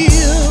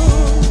feel,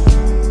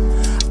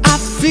 I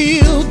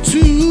feel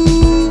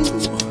too.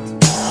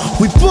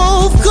 We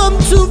both come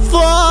too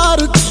far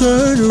to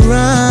turn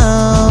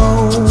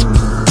around.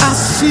 I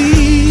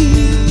see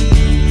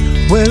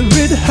where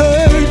it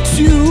hurts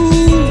you,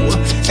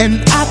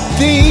 and I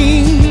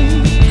think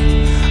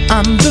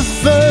I'm the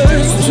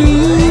first to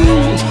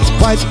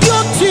wipe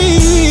your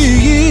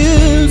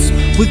tears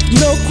with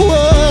no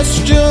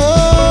questions.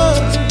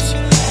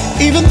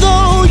 Even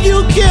though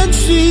you can't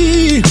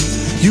see,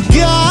 you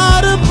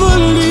gotta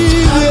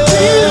believe it.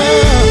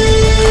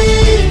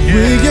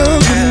 We're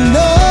young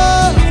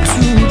enough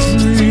to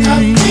dream. I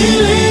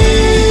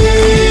believe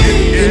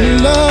in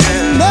love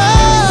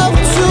enough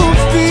to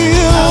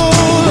feel.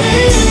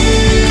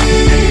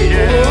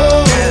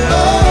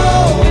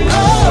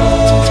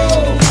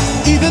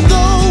 Even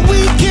though we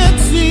can't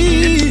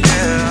see,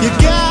 you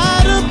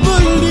gotta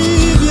believe,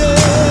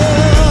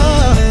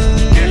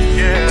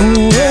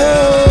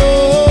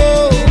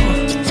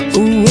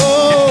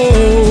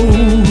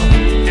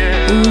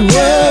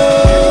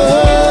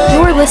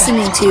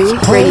 Listening to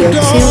Radio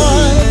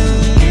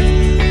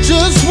 2E.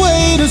 Just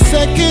wait a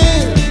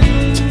second.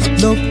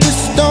 Look, the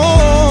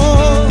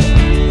storm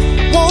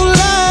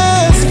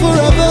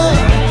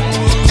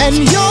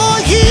And you're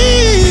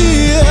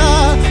here,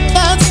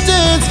 that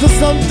stands for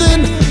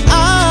something.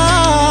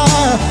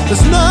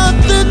 There's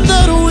nothing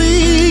that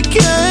we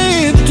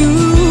can't do.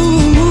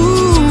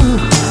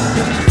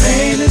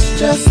 Pain is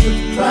just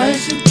the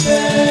price you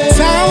pay.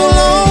 Time will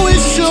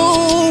always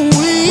show.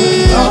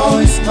 We'll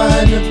always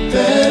find a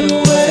better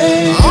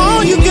way.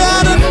 All you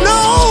gotta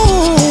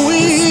know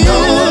is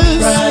a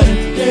brighter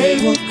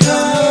day will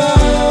come.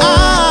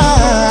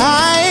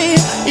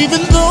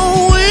 Even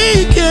though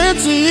we can't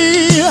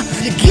see,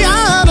 you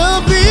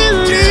gotta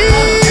believe.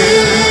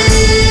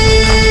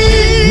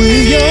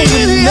 We ain't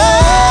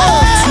enough.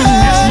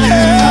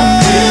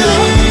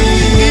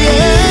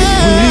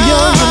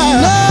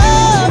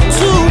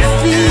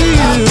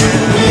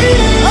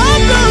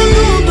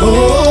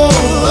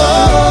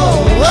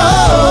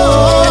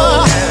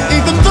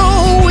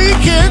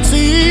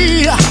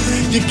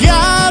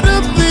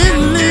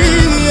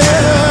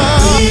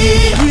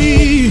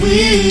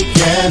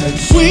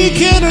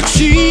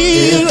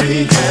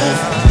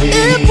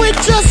 If we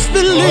just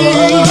believe,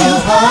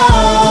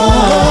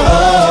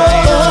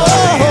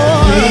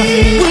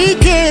 we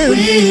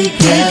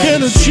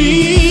can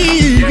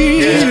achieve.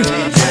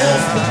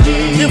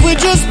 If we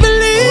just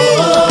believe,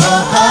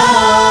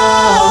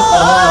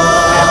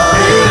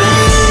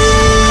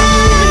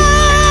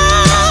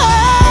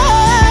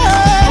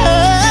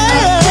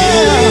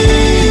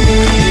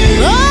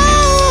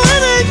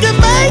 we can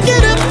make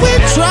it if we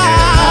try.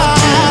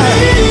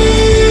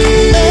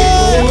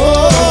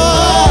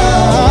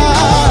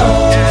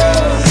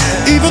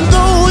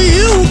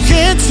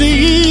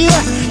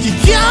 You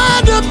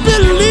gotta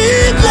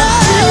believe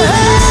that.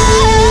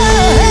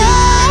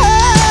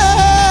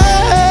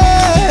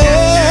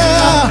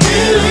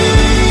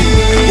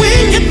 We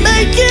can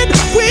make it.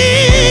 We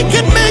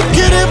can make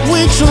it if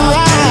we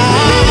try.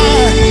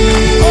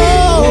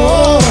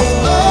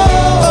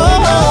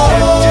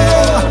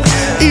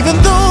 Even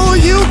though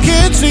you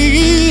can't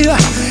see,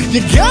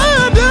 you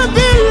gotta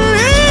believe.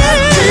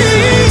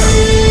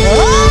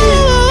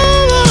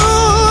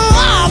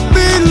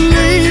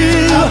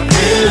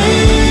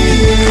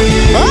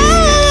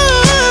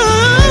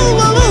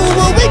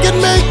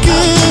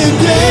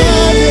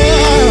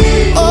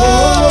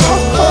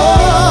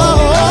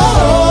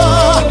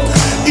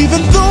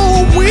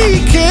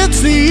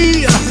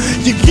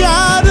 You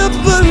gotta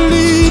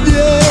believe,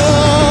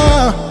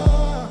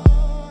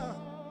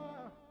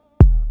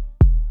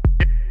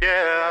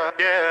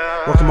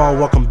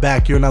 Welcome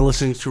back. You're now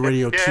listening to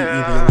Radio 2E,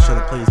 the only show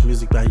that plays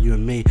music by you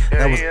and me.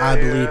 That was I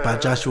Believe by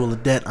Joshua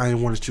Ledette. I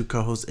am one of two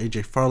co-hosts,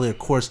 AJ Farley. Of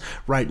course,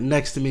 right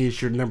next to me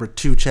is your number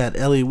 2, Chad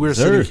Ellie. We're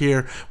sitting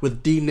here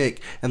with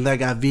D-Nick and that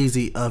guy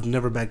VZ of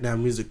Never Back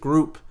Down Music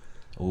Group.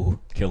 Ooh,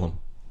 kill him.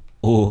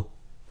 Ooh.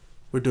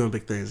 We're doing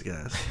big things,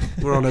 guys.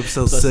 We're on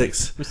episode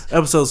 6.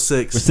 Episode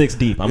 6. We're 6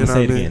 deep. I'm going to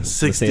say it again.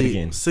 6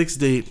 deep. 6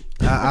 deep.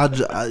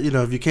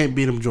 If you can't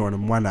beat them, join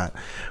them. Why not?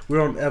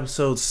 We're on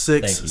episode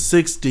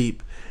 6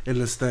 deep in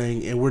this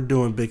thing, and we're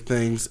doing big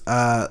things.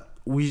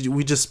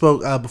 We just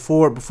spoke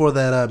before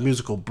that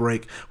musical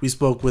break. We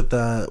spoke with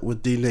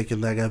D-Nick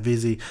and that guy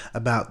VZ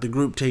about the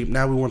group tape.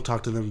 Now we want to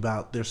talk to them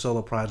about their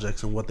solo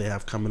projects and what they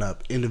have coming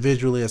up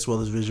individually as well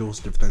as visuals,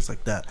 different things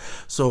like that.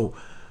 So,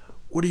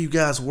 what are you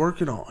guys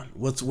working on?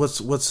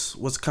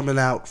 What's coming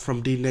out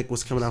from D-Nick?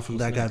 What's coming out from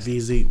that guy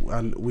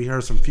VZ? We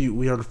heard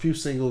a few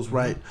singles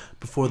right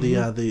before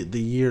the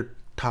year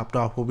topped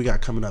off. What we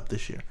got coming up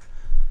this year?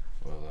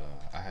 Well,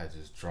 I had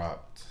just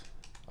dropped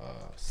a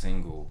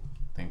single,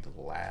 I think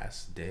the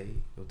last day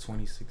of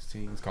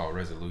 2016. It's called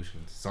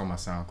Resolutions. It's on my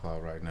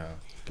SoundCloud right now.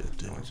 Good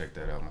deal. You want to check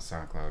that out. My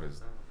SoundCloud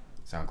is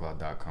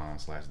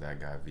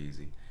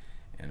soundcloud.com/thatguyvz.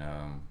 And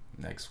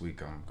next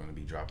week I'm going to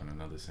be dropping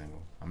another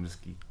single. I'm just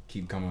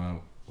keep coming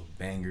up with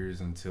bangers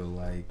until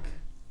like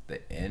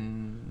the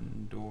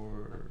end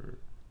or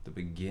the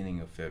beginning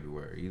of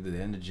February. Either the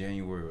end of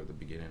January or the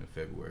beginning of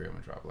February. I'm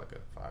going to drop like a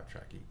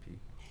 5-track EP.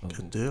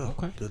 Good deal.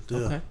 Okay. Good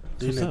deal. Okay.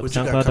 D-Nick, what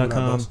you got coming up,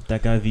 boss?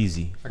 That guy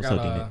VZ. I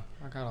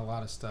got a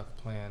lot of stuff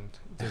planned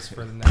just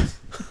for the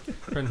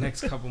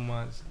next couple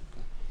months.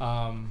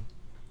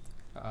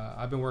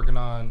 I've been working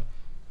on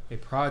a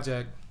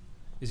project.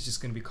 It's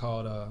just gonna be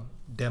called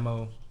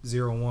Demo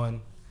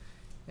 01,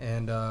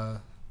 and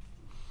I'm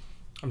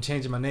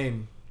changing my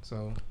name.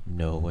 So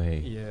no way.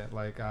 Yeah,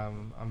 like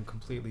I'm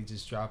completely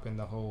just dropping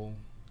the whole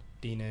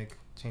D-Nick,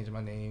 changing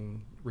my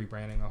name,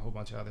 rebranding, a whole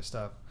bunch of other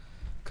stuff.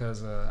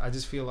 Cause I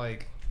just feel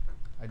like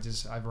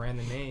I've ran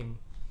the name.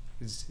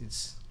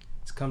 It's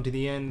come to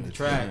the end of the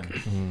track.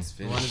 It's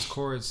run its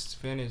course. It's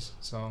finished.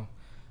 So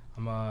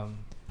I'm.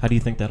 How do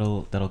you think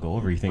that'll go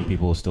over? You think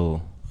people will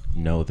still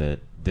know that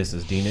this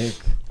is D-Nick?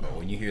 Oh,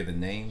 when you hear the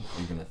name,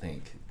 you're gonna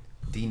think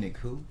D-Nick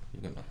who?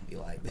 You're gonna be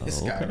like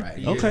this guy right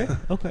here.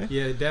 Okay.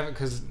 Yeah, definitely.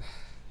 Because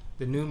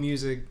the new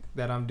music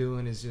that I'm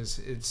doing is just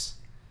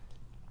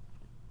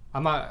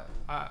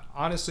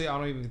honestly, I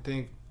don't even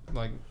think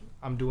like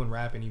I'm doing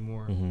rap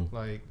anymore. Mm-hmm.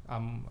 Like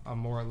I'm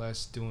more or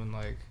less doing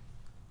like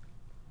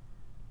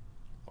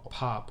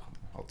pop,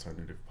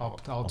 alternative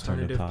pop.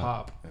 Alternative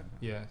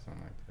Yeah,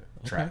 something like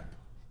that. Trap.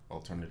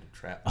 Alternative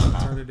trap.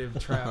 Alternative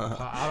trap.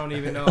 I don't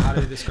even know how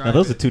to describe. Now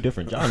those it. are two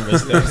different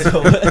genres, though.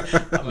 So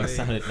I'm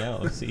excited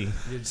now. See.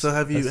 So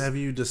have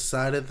you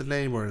decided the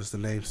name, or is the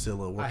name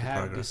still a work in progress?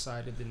 I have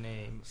decided the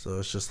name. So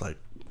it's just like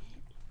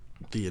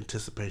the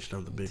anticipation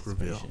of the big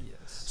reveal.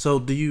 Yes. So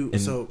do you? And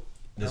so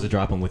there's a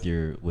dropping with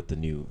the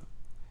new.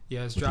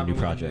 Yeah, it's with dropping the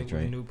new project, with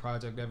right? New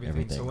project,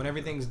 everything. So when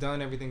everything's done,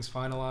 everything's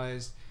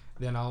finalized,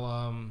 then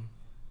I'll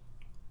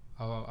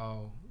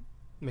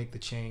make the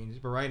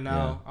change. But right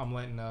now, I'm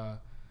letting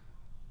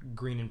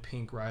Green and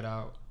Pink ride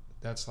out.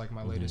 That's like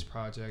my latest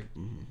project.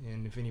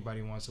 And if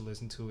anybody wants to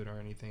listen to it or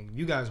anything, if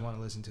you guys want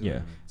to listen to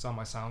it, it's on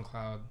my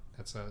SoundCloud.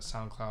 That's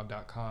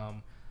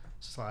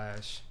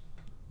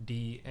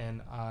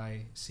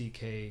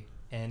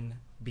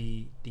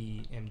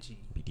soundcloud.com/DNICKNBDMG.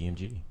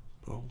 BDMG.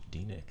 Boom.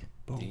 D-Nick.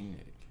 Boom.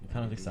 D-Nick. I'm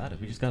kind of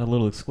excited. We just got a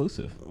little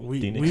exclusive.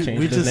 D-Nick's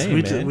changed his name,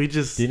 man.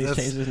 D-Nick's changed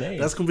his name.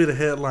 That's gonna be the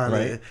headline.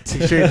 Right?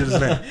 He changed his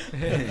name.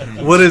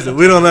 What is it?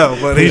 We don't know,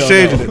 but he's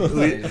changing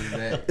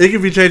it. It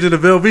could be changing to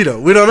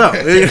Velveeta. We don't know.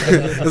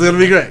 It's gonna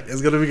be great.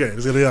 It's gonna be great.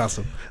 It's gonna be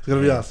awesome. It's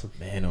gonna be awesome.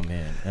 Man, oh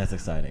man, that's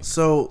exciting.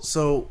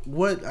 So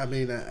what? I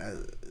mean,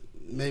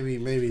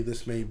 maybe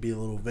this may be a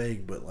little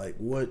vague, but like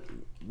what?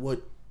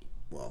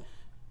 Well,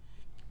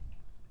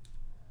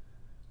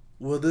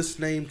 will this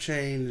name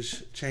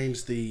change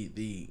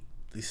the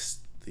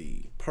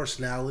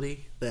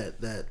personality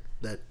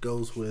that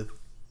goes with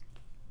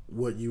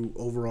what you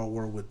overall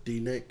were with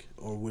D-Nick,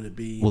 or would it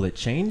be? Will it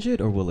change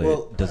it, or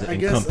does it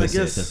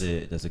encompass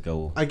it? Does it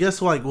go? I guess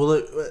like will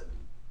it?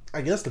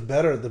 I guess the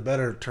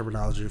better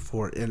terminology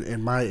for it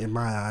in my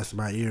eyes,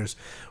 my ears,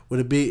 would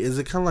it be? Is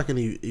it kind of like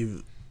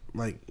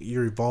like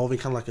you're evolving,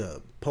 kind of like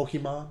a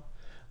Pokemon?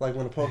 Like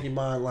when a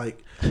Pokemon,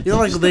 like, you know,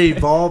 like they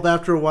evolve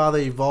after a while,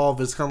 they evolve.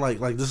 It's kind of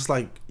like this is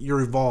like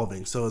you're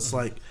evolving. So it's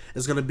like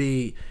it's gonna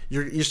be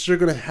you're still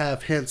gonna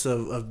have hints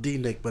of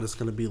D-Nick, but it's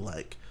gonna be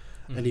like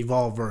an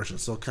evolved version.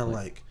 So kind of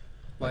like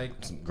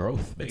some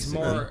growth,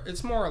 basically.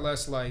 It's more or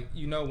less like,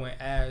 you know, when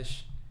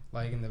Ash,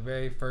 like in the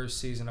very first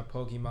season of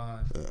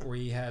Pokemon, where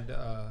he had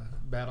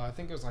battle, I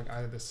think it was like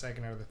either the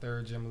second or the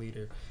third gym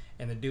leader,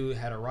 and the dude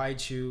had a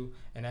Raichu,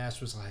 and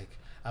Ash was like,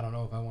 I don't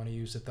know if I want to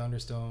use the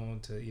Thunderstone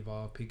to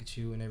evolve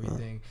Pikachu and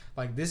everything.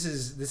 Like this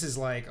is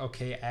like,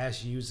 okay,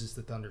 Ash uses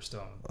the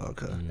Thunderstone.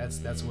 Okay,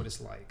 that's what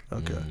it's like.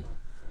 Okay,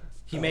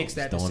 he makes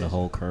that throwing decision. a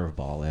whole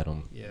curveball at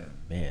him. Yeah,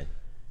 man.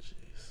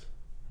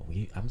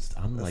 I'm That's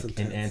like intense.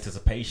 in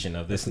anticipation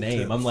of this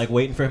name. Intense. I'm like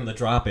waiting for him to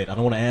drop it. I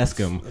don't want to ask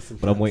him,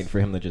 but I'm waiting for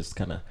him to just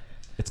kind of.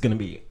 It's gonna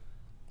be.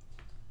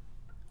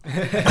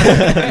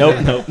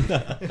 Nope.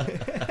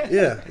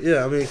 Yeah.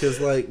 I mean, because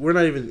like we're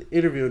not even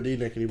interviewing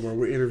D-Nick anymore.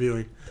 We're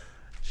interviewing.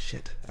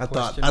 Shit. I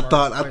thought it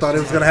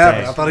was gonna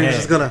happen. I thought he was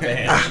just gonna.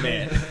 I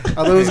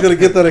thought he was gonna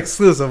get that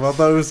exclusive. I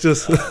thought it was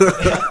just. You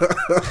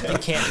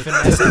can't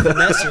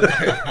finesse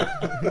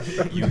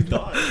it. You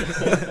thought.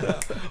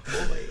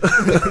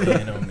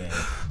 Man, oh man.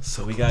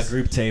 So we got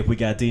Group Tape. We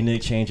got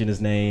D-Nick changing his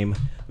name.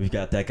 We've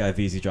got that guy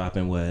VZ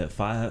dropping what,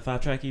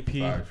 5-track EP?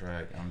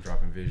 5-track. I'm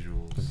dropping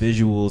visuals.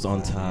 Visuals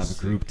on top.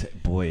 Group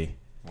Tape. Boy.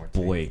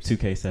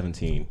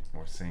 2K17.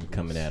 More singles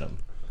coming at him.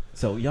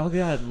 So y'all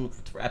got to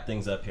wrap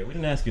things up here. We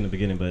didn't ask you in the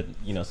beginning, but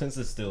you know, since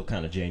it's still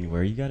kind of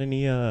January, you got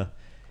any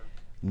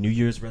New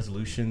Year's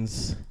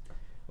resolutions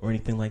or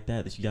anything like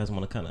that you guys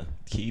want to kind of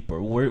keep, or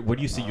where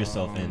do you see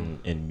yourself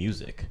in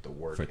music the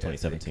work for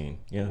 2017?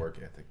 The work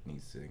ethic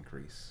needs to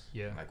increase.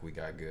 Yeah, like we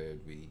got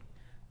good, we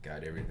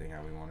got everything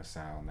how we want to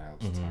sound. Now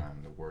it's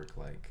time to work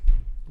like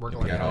we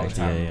got all the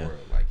time in the world.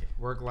 Like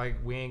work like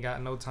we ain't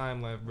got no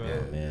time left, bro.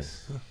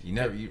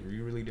 Yeah, you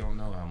really don't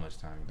know how much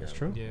time you got. That's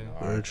true. Yeah,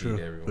 very true.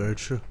 Very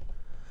true.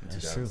 In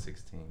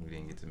 2016, we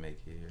didn't get to make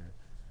it here,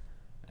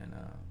 and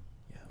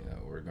you know,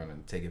 we're gonna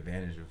take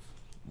advantage of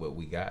what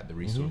we got, the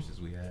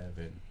resources we have,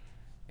 and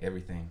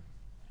everything.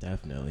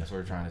 Definitely. That's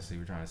what we're trying to see.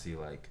 We're trying to see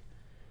like,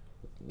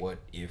 what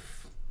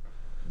if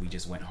we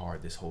just went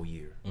hard this whole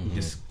year? We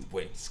just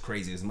went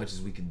crazy as much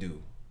as we could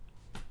do.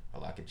 A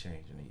lot could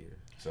change in a year.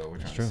 So we're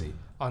trying to see.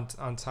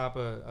 On top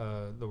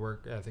of the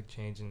work ethic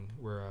changing,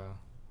 we're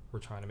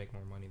trying to make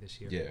more money this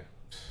year. Yeah.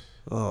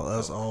 Oh,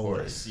 that's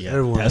always.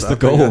 Yeah, that's the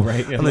goal,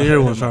 right? I think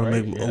everyone's trying to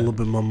make a little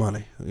bit more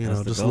money. You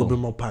know, just a little bit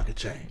more pocket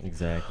change.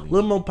 Exactly. A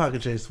little more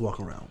pocket change to walk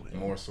around with.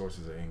 More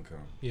sources of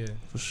income. Yeah,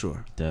 for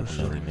sure.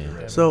 Definitely,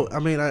 man. So I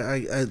mean,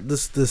 I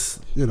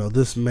this you know,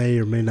 this may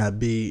or may not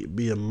be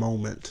a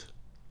moment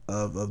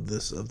of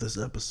this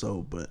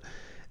episode, but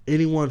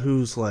anyone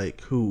who's like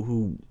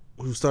who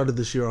started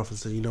this year off and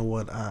said, you know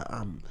what,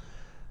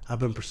 I've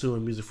been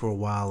pursuing music for a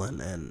while,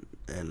 and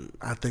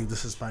I think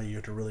this is my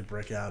year to really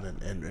break out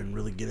and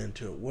really get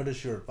into it. What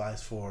is your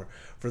advice for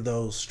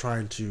those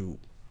trying to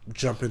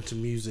jump into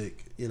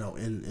music, you know,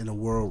 in a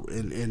world,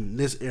 in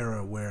this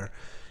era where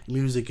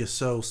music is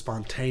so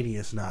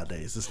spontaneous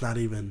nowadays? It's not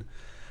even,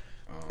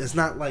 it's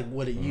not like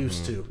what it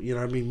used to, you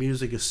know what I mean?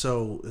 Music is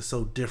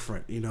so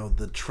different, you know,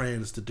 the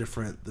trends, the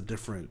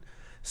different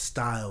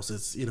styles.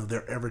 It's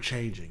they're ever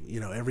changing.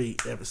 Every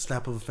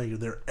snap of a finger,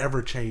 they're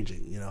ever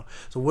changing.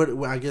 So what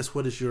I guess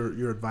what is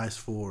your advice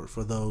for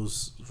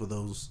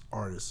those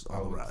artists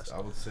on the rise? I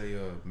would say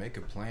make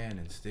a plan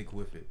and stick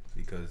with it,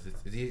 because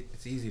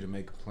it's easy to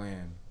make a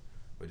plan,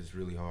 but it's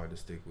really hard to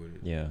stick with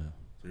it. Yeah,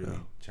 it's really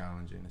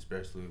challenging,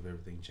 especially with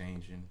everything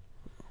changing.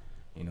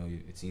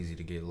 It's easy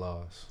to get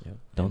lost. Yeah.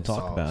 Don't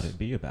talk about it.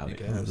 Be about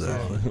it.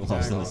 Exactly.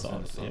 Lost in the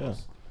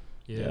sauce.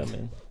 Yeah,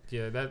 man.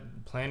 Yeah,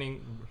 that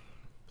planning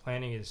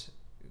is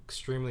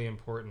extremely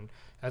important.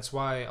 That's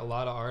why a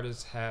lot of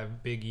artists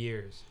have big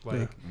years.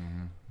 Like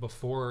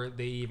before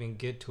they even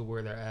get to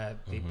where they're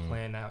at, they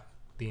plan out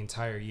the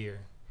entire year,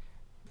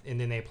 and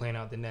then they plan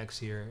out the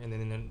next year, and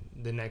then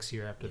the next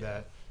year after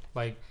that.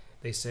 Like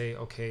they say,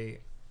 okay,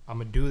 I'm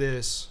gonna do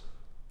this,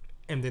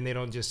 and then they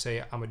don't just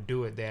say I'm gonna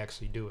do it. They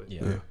actually do it.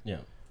 Yeah.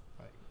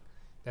 Like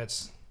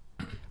that's,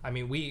 I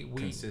mean, we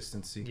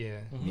consistency. Yeah,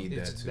 need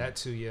that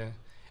too. Yeah,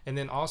 and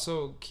then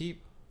also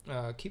keep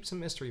some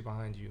mystery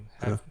behind you.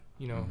 Have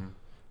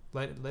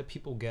let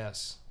people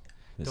guess.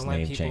 This don't name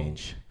let people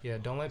change. Yeah,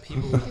 don't let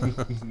people.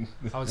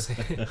 I would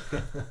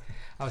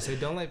say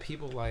don't let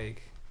people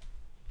like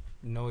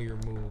know your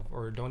move,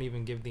 or don't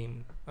even give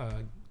them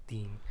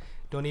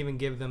don't even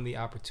give them the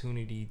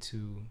opportunity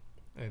to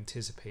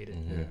anticipate it.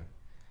 Yeah.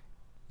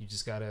 You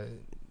just gotta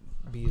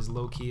be as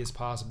low key as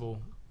possible,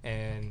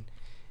 and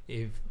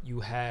if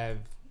you have,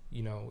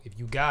 if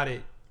you got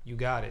it, you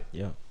got it.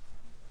 Yeah.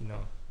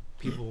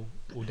 People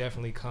will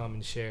definitely come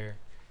and share,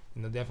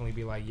 and they'll definitely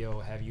be like,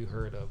 "Yo, have you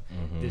heard of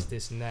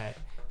this, and that?"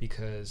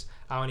 Because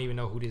I don't even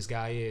know who this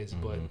guy is,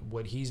 but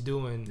what he's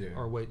doing,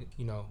 or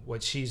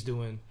what she's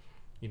doing,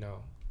 it's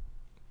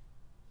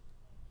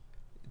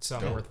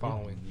something worth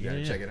following. You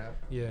gotta check it out.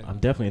 Yeah, I'm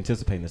definitely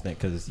anticipating this next,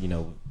 because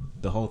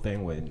the whole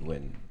thing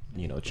when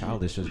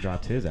Childish just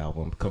dropped his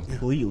album,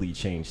 completely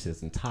changed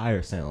his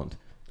entire sound.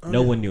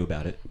 No one knew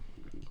about it,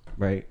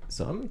 right?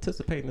 So I'm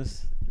anticipating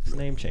this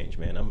name change,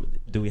 man.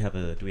 Do we have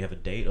a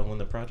date on when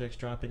the project's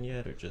dropping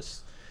yet, or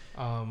just?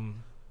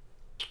 I'm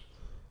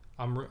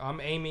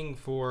aiming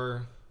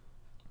for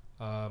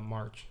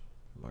March.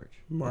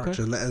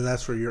 Okay. And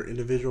that's for your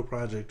individual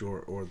project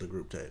or the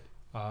group tape.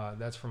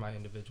 That's for my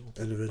individual.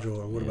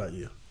 And what about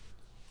you?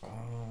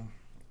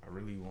 I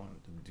really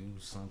want to do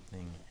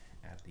something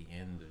at the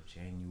end of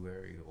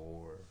January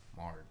or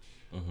March.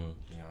 To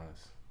be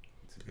honest,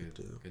 it's a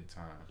good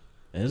time.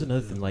 And there's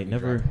another thing, like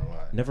never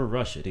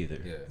rush it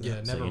either.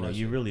 Yeah, so, never rush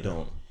you it. really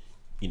don't.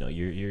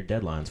 Your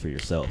deadlines for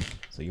yourself,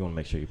 so you want to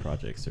make sure your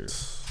projects are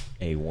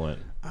A1.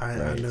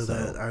 I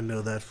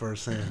know that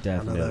firsthand.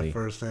 Definitely. I know that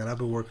firsthand. I've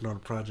been working on a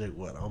project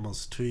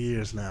almost 2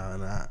 years now,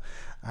 and I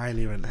ain't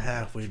even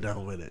halfway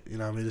done with it.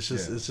 I mean, it's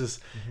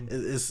just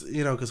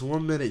because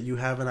 1 minute you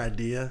have an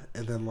idea,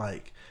 and then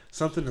like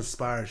something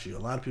inspires you. A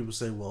lot of people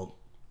say, well,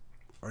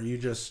 are you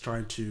just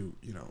trying to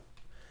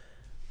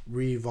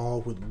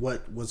re-evolve with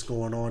what's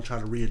going on,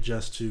 trying to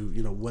readjust to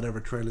whatever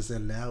trend is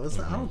in now? It's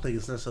I don't think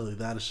it's necessarily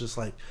that. It's just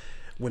like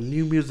when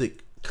new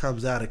music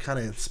comes out, it kind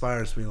of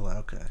inspires me, like,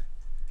 okay,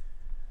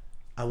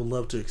 I would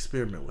love to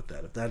experiment with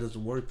that. If that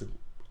doesn't work, then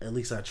at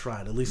least I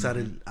tried. At least I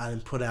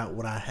didn't put out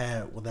what I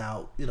had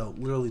without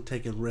literally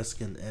taking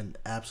risk and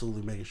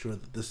absolutely making sure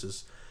that this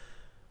is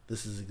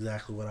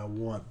exactly what I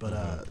want. But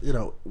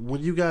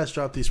when you guys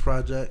drop these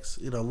projects,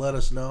 let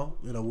us know.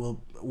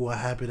 We're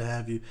happy to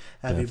have you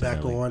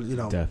back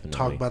on.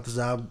 Talk about this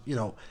album.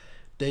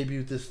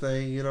 Debut this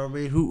thing. You know what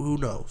I mean? Who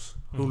knows?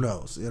 Who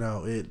knows?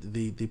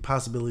 The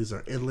possibilities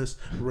are endless.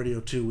 Radio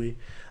 2E.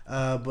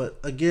 But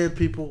again,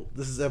 people,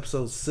 this is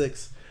episode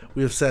 6.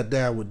 We have sat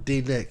down with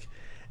D-Nick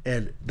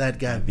and that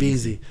guy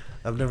Beezy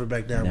of Never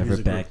Back Down.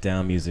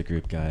 Music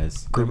Group,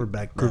 guys. Group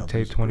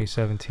Tape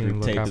 2017.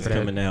 Group Tape is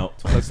coming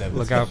out.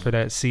 Look out for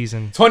that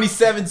season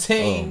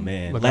 2017. Oh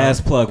man!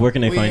 Last plug. Where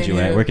can they find you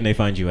at? Where can they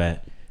find you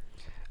at?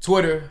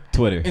 Twitter,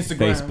 Instagram,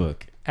 Facebook,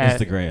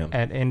 Instagram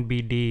at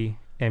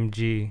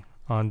NBDMG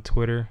on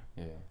Twitter,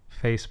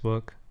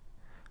 Facebook,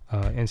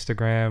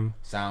 Instagram,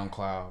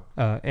 SoundCloud,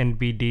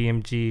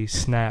 NBDMG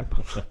Snap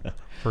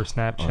for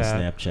Snapchat. On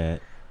Snapchat.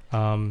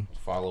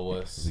 Follow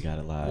us. We got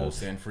it live. We'll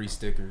send free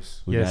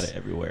stickers. We got it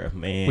everywhere,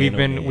 man.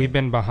 We've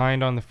been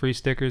behind on the free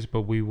stickers,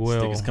 but we will.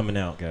 Stickers coming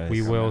out, guys.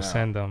 We will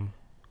send them.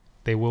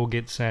 They will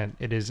get sent.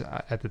 It is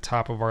at the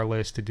top of our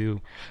list to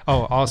do.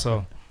 Oh,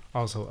 also,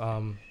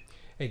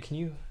 hey, can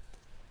you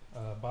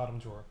bottom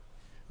drawer?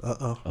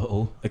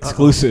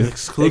 Exclusive.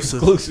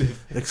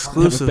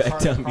 Exclusive. Back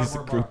Down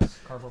Music Group.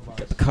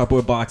 Got the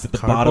cardboard box at the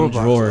bottom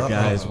drawer,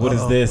 guys. What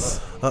is this?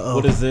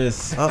 What is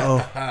this?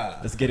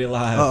 Let's get it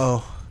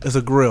live. It's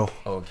a grill.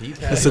 Oh, can you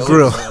pass it's a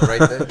grill.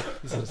 Right there?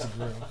 It's a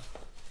grill.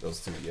 Those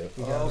two, yeah.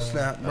 Oh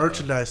snap!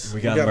 Merchandise.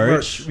 We got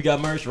merch. We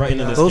got merch right in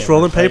this. Those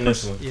rolling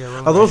papers. Yeah,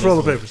 are those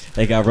rolling papers?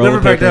 They got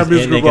rolling papers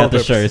and they got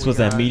the shirts. What's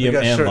that? Medium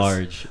and shirts.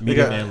 large.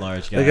 Medium and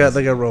large. Guys.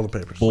 They got rolling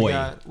papers.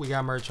 Boy, we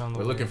got merch on the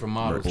way. We're looking for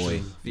models. Boy,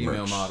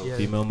 female models. Yeah.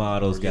 Female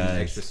models,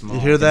 guys. You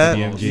hear that?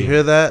 You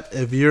hear that?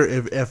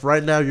 If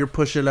right now you're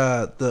pushing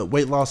the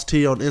weight loss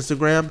tea on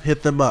Instagram,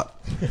 hit them up.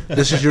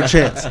 This is your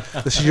chance.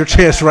 This is your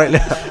chance right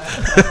now.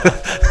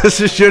 This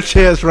is your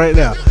chance right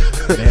now.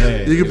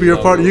 Man, you can be a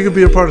part. You can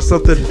be a part of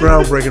something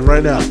groundbreaking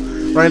right now.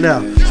 Right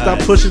now. Stop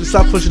pushing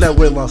that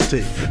weight loss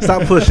tea.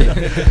 Stop pushing it.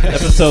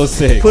 Episode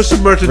 6. Push the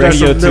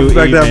merchandise Radio from Never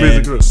Back Down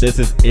Music Group. This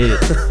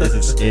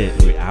is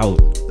it. We out.